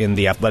in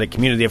the athletic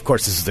community. Of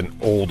course, this is an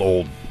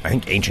old, I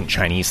think, ancient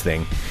Chinese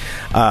thing.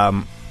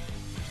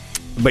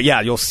 But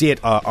yeah, you'll see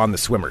it on the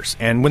swimmers.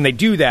 And when they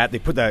do that, they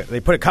put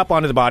a cup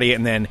onto the body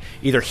and then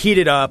either heat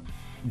it up.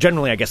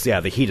 Generally, I guess,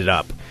 they heat it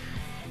up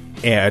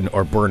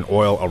or burn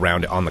oil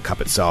around it on the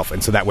cup itself.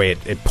 And so that way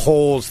it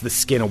pulls the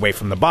skin away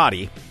from the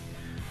body,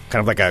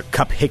 kind of like a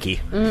cup hickey.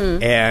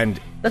 Mm-hmm.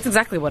 And that's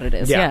exactly what it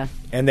is. Yeah.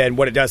 And then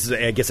what it does is,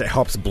 I guess, it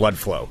helps blood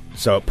flow.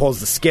 So it pulls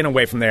the skin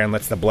away from there and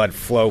lets the blood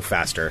flow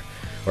faster.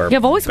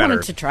 I've always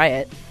wanted to try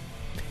it.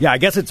 Yeah, I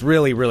guess it's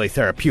really, really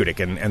therapeutic,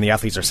 and the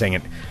athletes are saying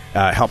it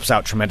helps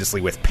out tremendously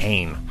with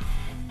pain,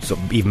 so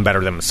even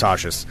better than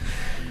massages.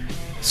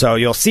 So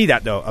you'll see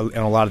that, though,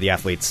 in a lot of the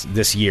athletes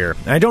this year.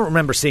 And I don't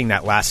remember seeing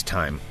that last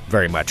time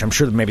very much. I'm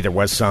sure that maybe there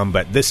was some,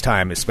 but this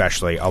time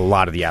especially, a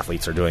lot of the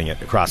athletes are doing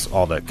it across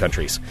all the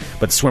countries.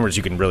 But the swimmers,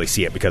 you can really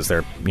see it because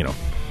they're,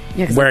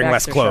 wearing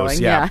less clothes.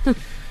 Showing, yeah.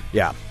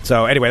 Yeah.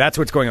 So anyway, that's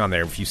what's going on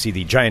there. If you see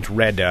the giant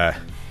red...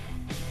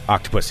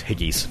 octopus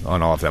hickeys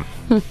on all of them.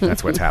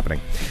 That's what's happening.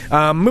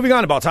 Moving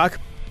on to ball talk.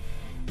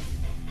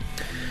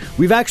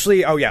 We've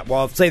actually... Oh, yeah.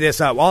 Well, I'll say this.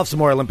 We'll have some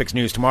more Olympics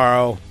news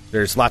tomorrow.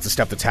 There's lots of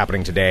stuff that's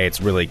happening today.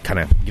 It's really kind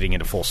of getting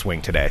into full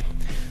swing today.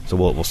 So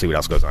we'll see what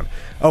else goes on.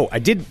 Oh, I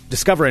did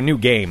discover a new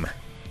game.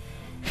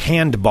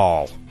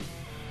 Handball.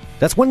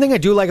 That's one thing I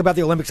do like about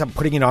the Olympics. I'm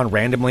putting it on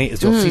randomly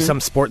is you'll see some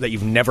sport that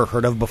you've never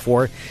heard of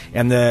before.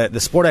 And the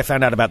sport I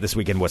found out about this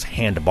weekend was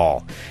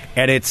handball.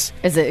 And Is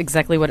it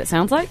exactly what it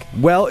sounds like?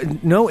 Well,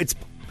 no, it's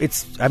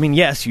I mean,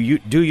 yes, you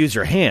do use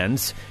your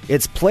hands.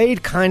 It's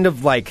played kind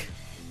of like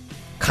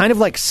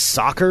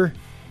soccer,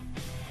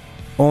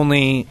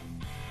 only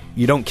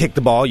you don't kick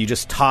the ball. You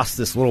just toss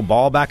this little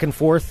ball back and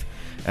forth.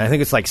 And I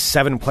think it's like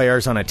 7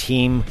 players on a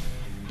team,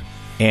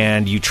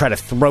 and you try to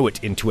throw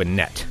it into a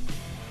net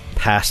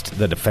past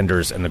the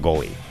defenders and the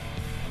goalie.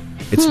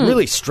 It's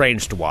really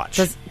strange to watch.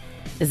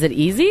 Is it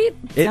easy?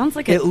 Sounds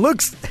like it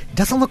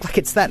doesn't look like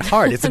it's that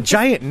hard. It's a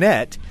giant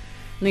net,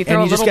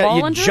 and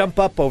you jump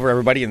up over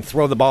everybody and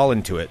throw the ball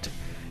into it.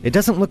 It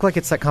doesn't look like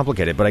it's that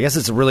complicated, but I guess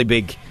it's really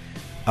big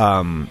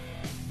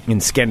in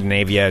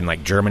Scandinavia and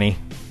like Germany.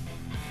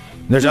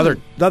 There's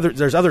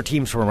other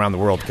teams from around the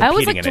world competing in it. I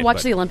always like to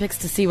watch the Olympics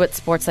to see what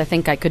sports I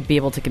think I could be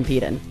able to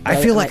compete in.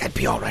 I feel like I'd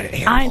be all right at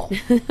handball.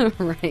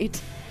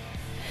 Right.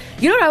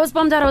 You know what? I was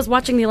bummed out. I was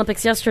watching the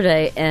Olympics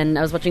yesterday, and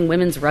I was watching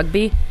women's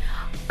rugby.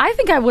 I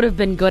think I would have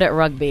been good at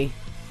rugby.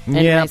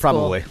 Yeah,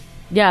 probably.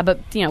 Yeah, but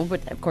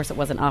of course, it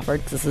wasn't offered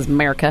because this is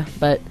America.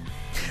 But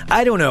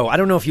I don't know. I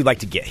don't know if you'd like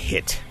to get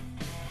hit.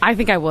 I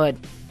think I would.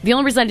 The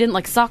only reason I didn't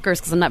like soccer is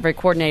because I'm not very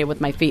coordinated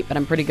with my feet, but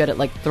I'm pretty good at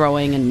like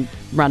throwing and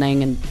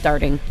running and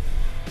darting.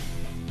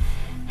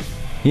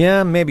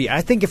 Yeah, maybe.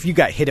 I think if you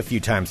got hit a few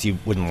times, you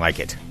wouldn't like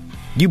it.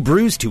 You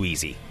bruise too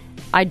easy.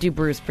 I do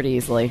bruise pretty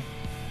easily.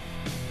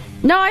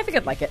 No, I think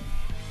I'd like it.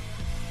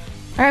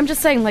 Or I'm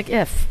just saying, like,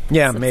 if.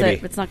 Yeah,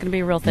 maybe. It's not going to be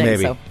a real thing,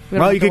 maybe. So we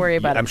don't have to worry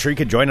about it. I'm sure you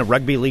could join a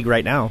rugby league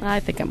right now. I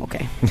think I'm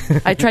okay.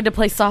 I tried to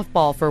play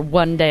softball for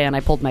one day, and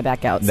I pulled my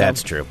back out. So.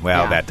 That's true.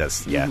 Well, that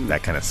does,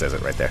 that kind of says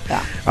it right there.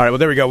 Yeah. All right, well,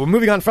 there we go. We're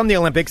moving on from the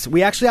Olympics.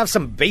 We actually have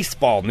some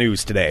baseball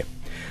news today.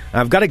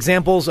 I've got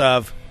examples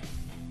of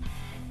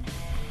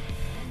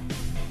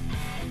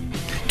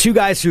 2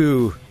 guys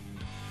who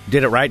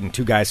did it right and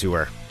 2 guys who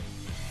have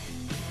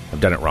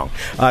done it wrong.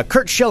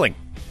 Curt Schilling.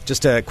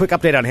 Just a quick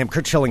update on him.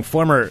 Curt Schilling,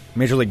 former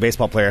Major League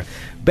Baseball player,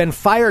 been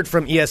fired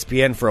from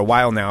ESPN for a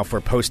while now for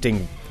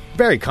posting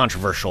very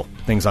controversial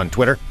things on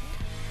Twitter.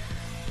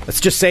 Let's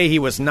just say he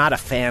was not a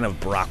fan of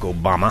Barack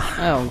Obama.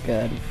 Oh,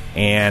 good.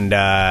 And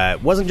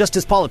it wasn't just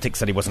his politics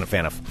that he wasn't a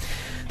fan of.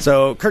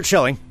 So Curt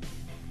Schilling,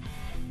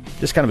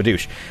 just kind of a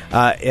douche,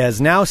 has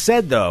now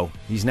said, though,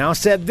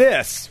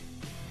 this.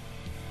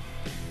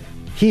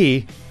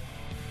 He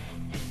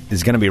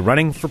is going to be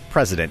running for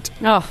president.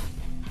 Oh,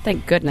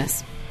 thank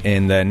goodness.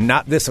 In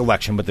not this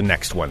election, but the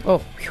next one. Oh.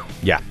 Whew.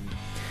 Yeah.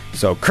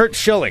 So, Curt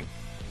Schilling.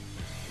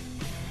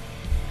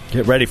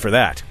 Get ready for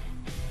that.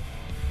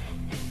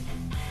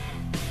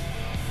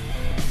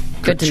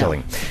 Good to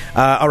know.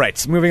 All right,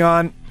 so moving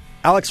on.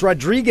 Alex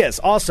Rodriguez,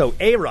 also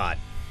A-Rod.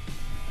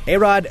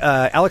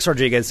 Alex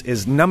Rodriguez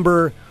is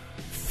number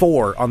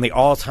 4 on the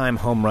all-time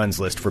home runs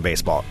list for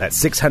baseball. That's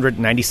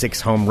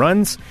 696 home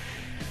runs.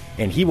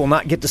 And he will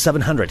not get to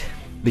 700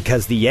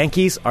 because the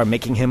Yankees are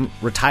making him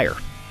retire.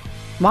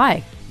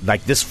 Why?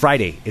 Like this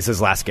Friday is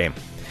his last game.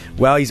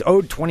 Well, he's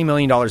owed $20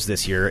 million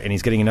this year, and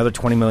he's getting another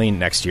 $20 million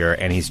next year,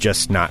 and he's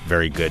just not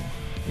very good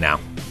now.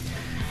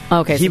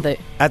 Okay,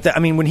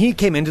 when he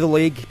came into the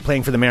league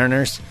playing for the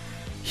Mariners,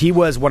 he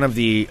was one of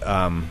the.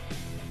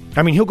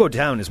 He'll go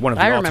down as one of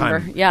the all-time. I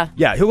remember, yeah.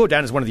 Yeah, he'll go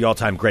down as one of the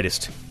all-time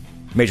greatest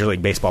Major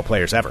League Baseball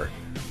players ever.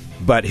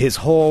 But his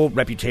whole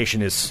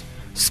reputation is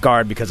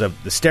scarred because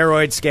of the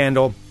steroid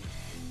scandal,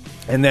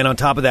 and then on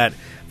top of that,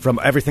 from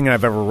everything that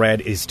I've ever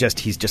read, he's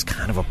just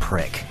kind of a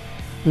prick.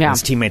 Yeah.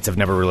 His teammates have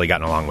never really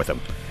gotten along with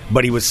him.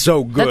 But he was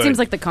so good. That seems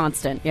like the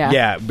constant, yeah.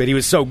 Yeah, but he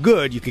was so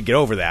good, you could get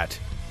over that.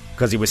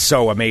 Because he was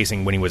so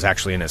amazing when he was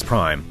actually in his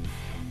prime.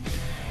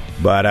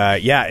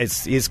 But,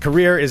 his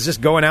career is just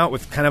going out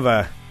with kind of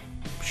a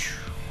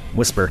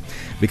whisper.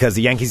 Because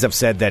the Yankees have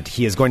said that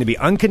he is going to be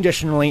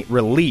unconditionally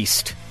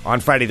released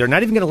on Friday. They're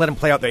not even going to let him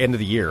play out the end of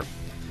the year.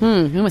 He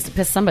must have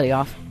pissed somebody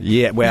off.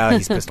 Yeah, well,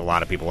 he's pissed a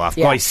lot of people off.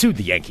 Yeah. Well, he sued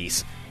the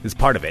Yankees. Is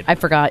part of it. I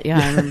forgot. Yeah,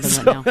 I remember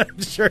that now.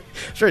 I'm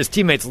sure his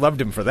teammates loved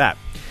him for that.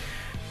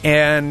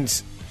 And,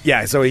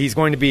 so he's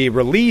going to be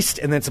released,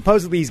 and then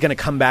supposedly he's going to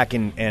come back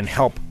and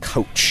help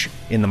coach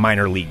in the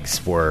minor leagues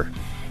for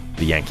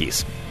the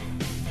Yankees.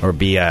 Or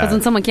be a... Because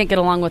when someone can't get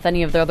along with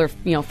any of their other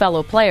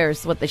fellow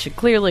players, what they should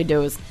clearly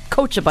do is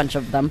coach a bunch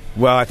of them.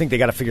 Well, I think they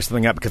got to figure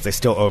something out because they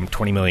still owe him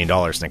 $20 million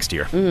next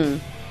year.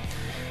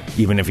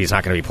 Even if he's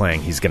not going to be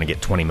playing, he's going to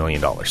get $20 million.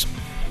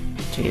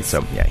 Jeez.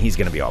 So, he's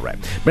going to be all right.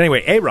 But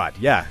anyway, A-Rod,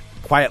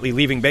 quietly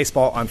leaving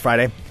baseball on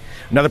Friday.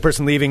 Another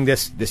person leaving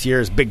this year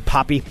is Big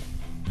Papi,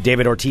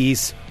 David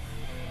Ortiz.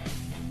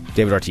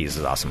 David Ortiz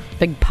is awesome.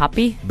 Big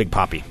Papi? Big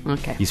Papi.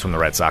 Okay. He's from the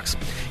Red Sox.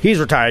 He's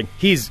retiring.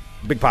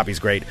 Big Papi's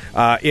great.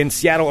 In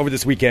Seattle over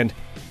this weekend,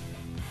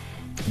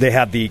 they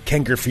had the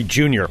Ken Griffey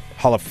Jr.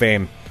 Hall of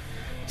Fame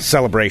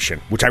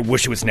celebration, which I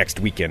wish it was next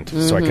weekend,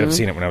 so I could have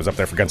seen it when I was up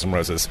there for Guns N'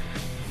 Roses.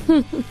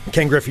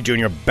 Ken Griffey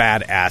Jr.,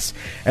 badass.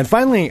 And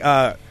finally,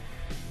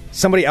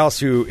 somebody else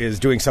who is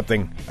doing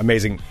something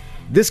amazing,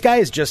 This guy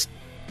is just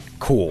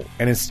cool,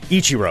 and it's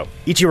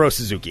Ichiro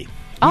Suzuki.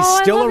 He's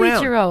still I love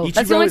around. Ichiro.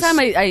 That's the only time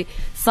I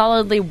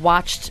solidly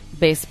watched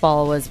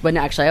baseball was when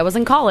actually I was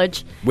in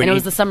college, and it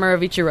was the summer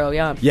of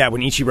Ichiro, Yeah,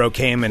 when Ichiro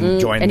came and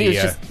joined and he was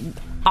just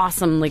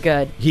awesomely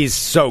good. He's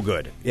so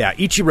good. Yeah,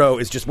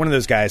 Ichiro is just one of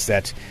those guys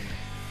that,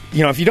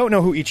 if you don't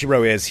know who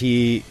Ichiro is,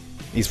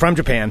 he's from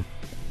Japan,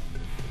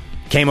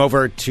 came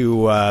over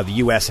to the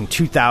U.S. in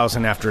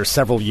 2000 after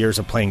several years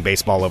of playing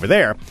baseball over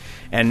there,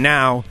 and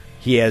now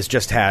he has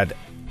just had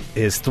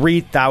his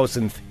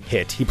 3,000th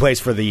hit. He plays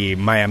for the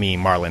Miami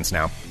Marlins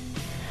now.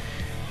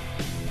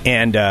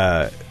 And,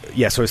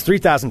 so his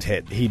 3,000th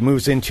hit, he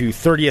moves into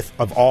 30th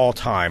of all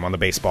time on the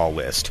baseball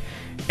list.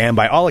 And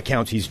by all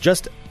accounts, he's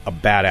just a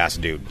badass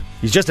dude.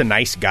 He's just a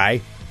nice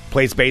guy,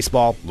 plays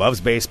baseball,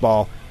 loves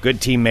baseball, good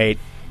teammate,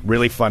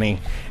 really funny.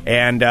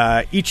 And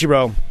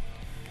Ichiro,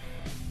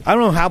 I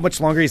don't know how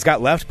much longer he's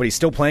got left, but he's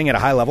still playing at a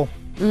high level.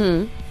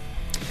 Mm-hmm.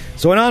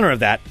 So in honor of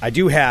that, I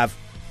do have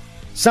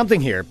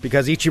something here,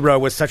 because Ichiro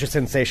was such a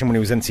sensation when he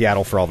was in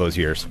Seattle for all those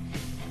years.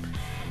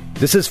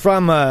 This is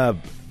from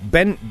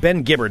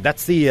Ben Gibbard.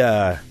 That's the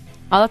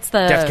that's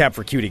the Death Cab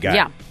for Cutie guy.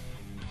 Yeah.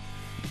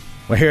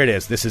 Well, here it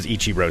is. This is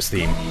Ichiro's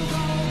theme.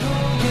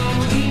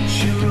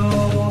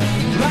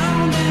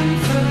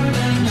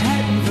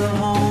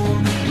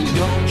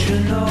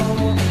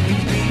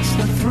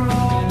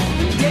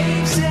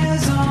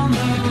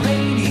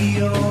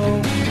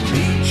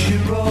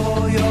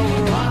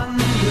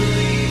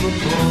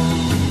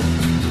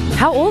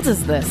 How old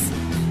is this?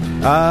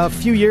 A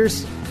few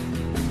years.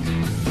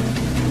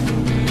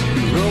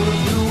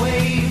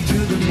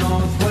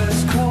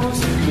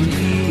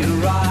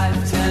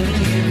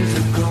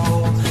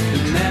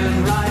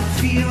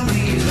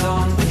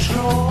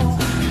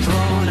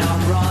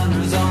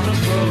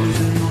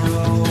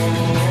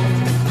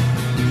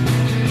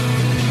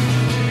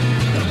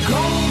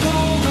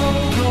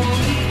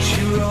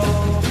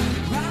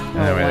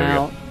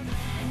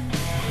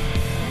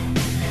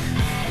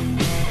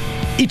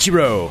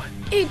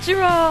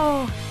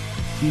 Ichiro.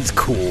 He's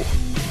cool.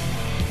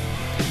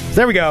 So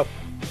there we go.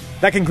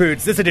 That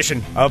concludes this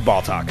edition of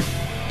Ball Talk.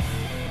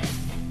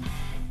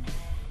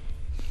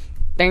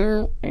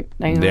 Ding,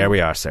 ding. There we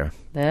are, Sarah.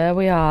 There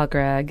we are,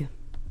 Greg.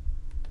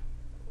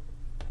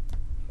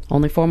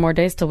 Only 4 more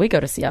days till we go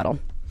to Seattle.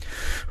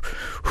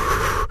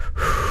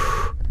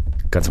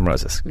 Guns N'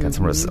 Roses. Guns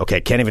N' Roses. Okay,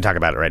 can't even talk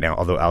about it right now,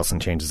 although Alice in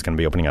Chains is going to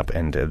be opening up,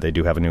 and they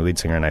do have a new lead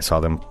singer, and I saw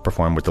them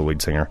perform with the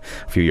lead singer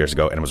a few years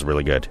ago, and it was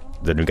really good.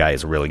 The new guy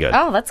is really good.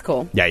 Oh, that's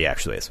cool. Yeah, he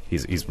actually is.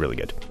 He's really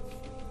good.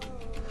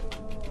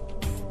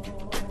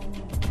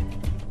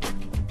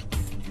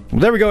 Well,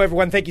 there we go,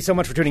 everyone. Thank you so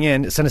much for tuning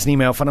in. Send us an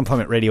email,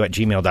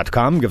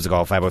 funemploymentradio@gmail.com. Give us a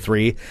call,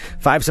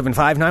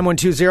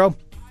 503-575-9120.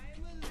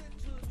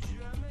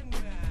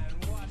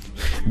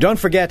 Don't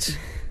forget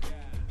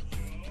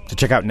to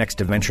check out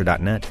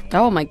nextadventure.net.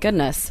 Oh, my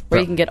goodness. Where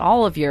you can get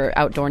all of your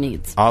outdoor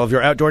needs. All of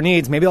your outdoor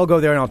needs. Maybe I'll go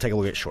there and I'll take a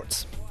look at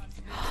shorts.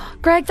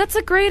 Greg, that's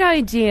a great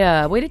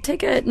idea. Way to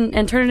take it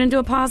and turn it into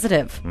a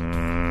positive.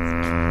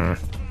 I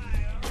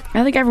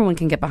think everyone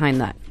can get behind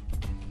that.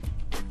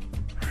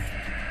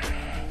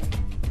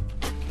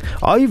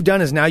 All you've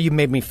done is now you've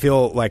made me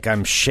feel like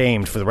I'm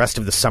shamed for the rest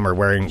of the summer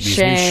wearing these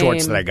new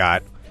shorts that I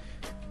got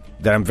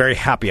that I'm very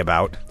happy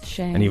about.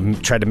 Shame. And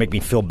you've tried to make me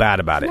feel bad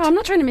about it. No, I'm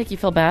not trying to make you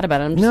feel bad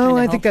about it. I'm just trying to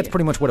I help think that's you.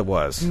 pretty much what it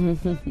was.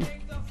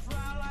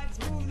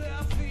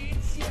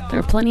 There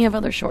are plenty of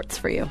other shorts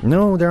for you.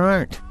 No, there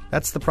aren't.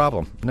 That's the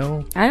problem.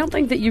 No. I don't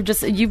think that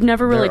you've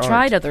never really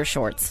tried other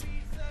shorts.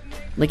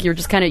 Like you're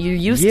just kind of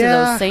used to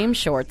those same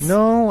shorts.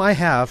 No, I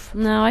have.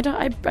 No, I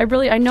don't. I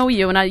know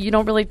you, and you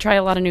don't really try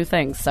a lot of new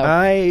things. So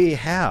I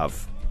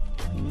have.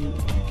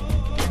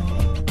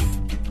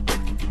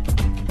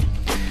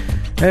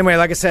 Anyway,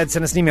 like I said,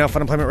 send us an email,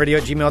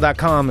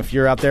 funemploymentradio@gmail.com. If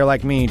you're out there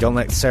like me, don't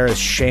let Sarah's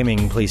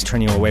shaming please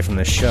turn you away from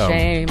this show.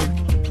 Shame.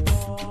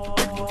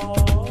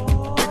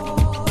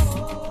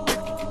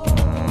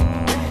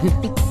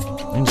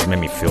 It just made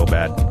me feel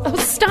bad. Oh,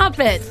 stop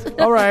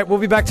it. All right, we'll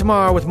be back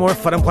tomorrow with more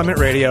Fun Employment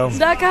Radio.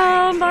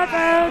 .com. Bye,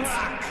 friends.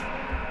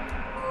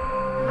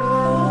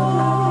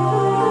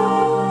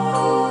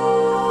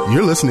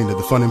 You're listening to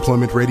the Fun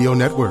Employment Radio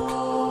Network.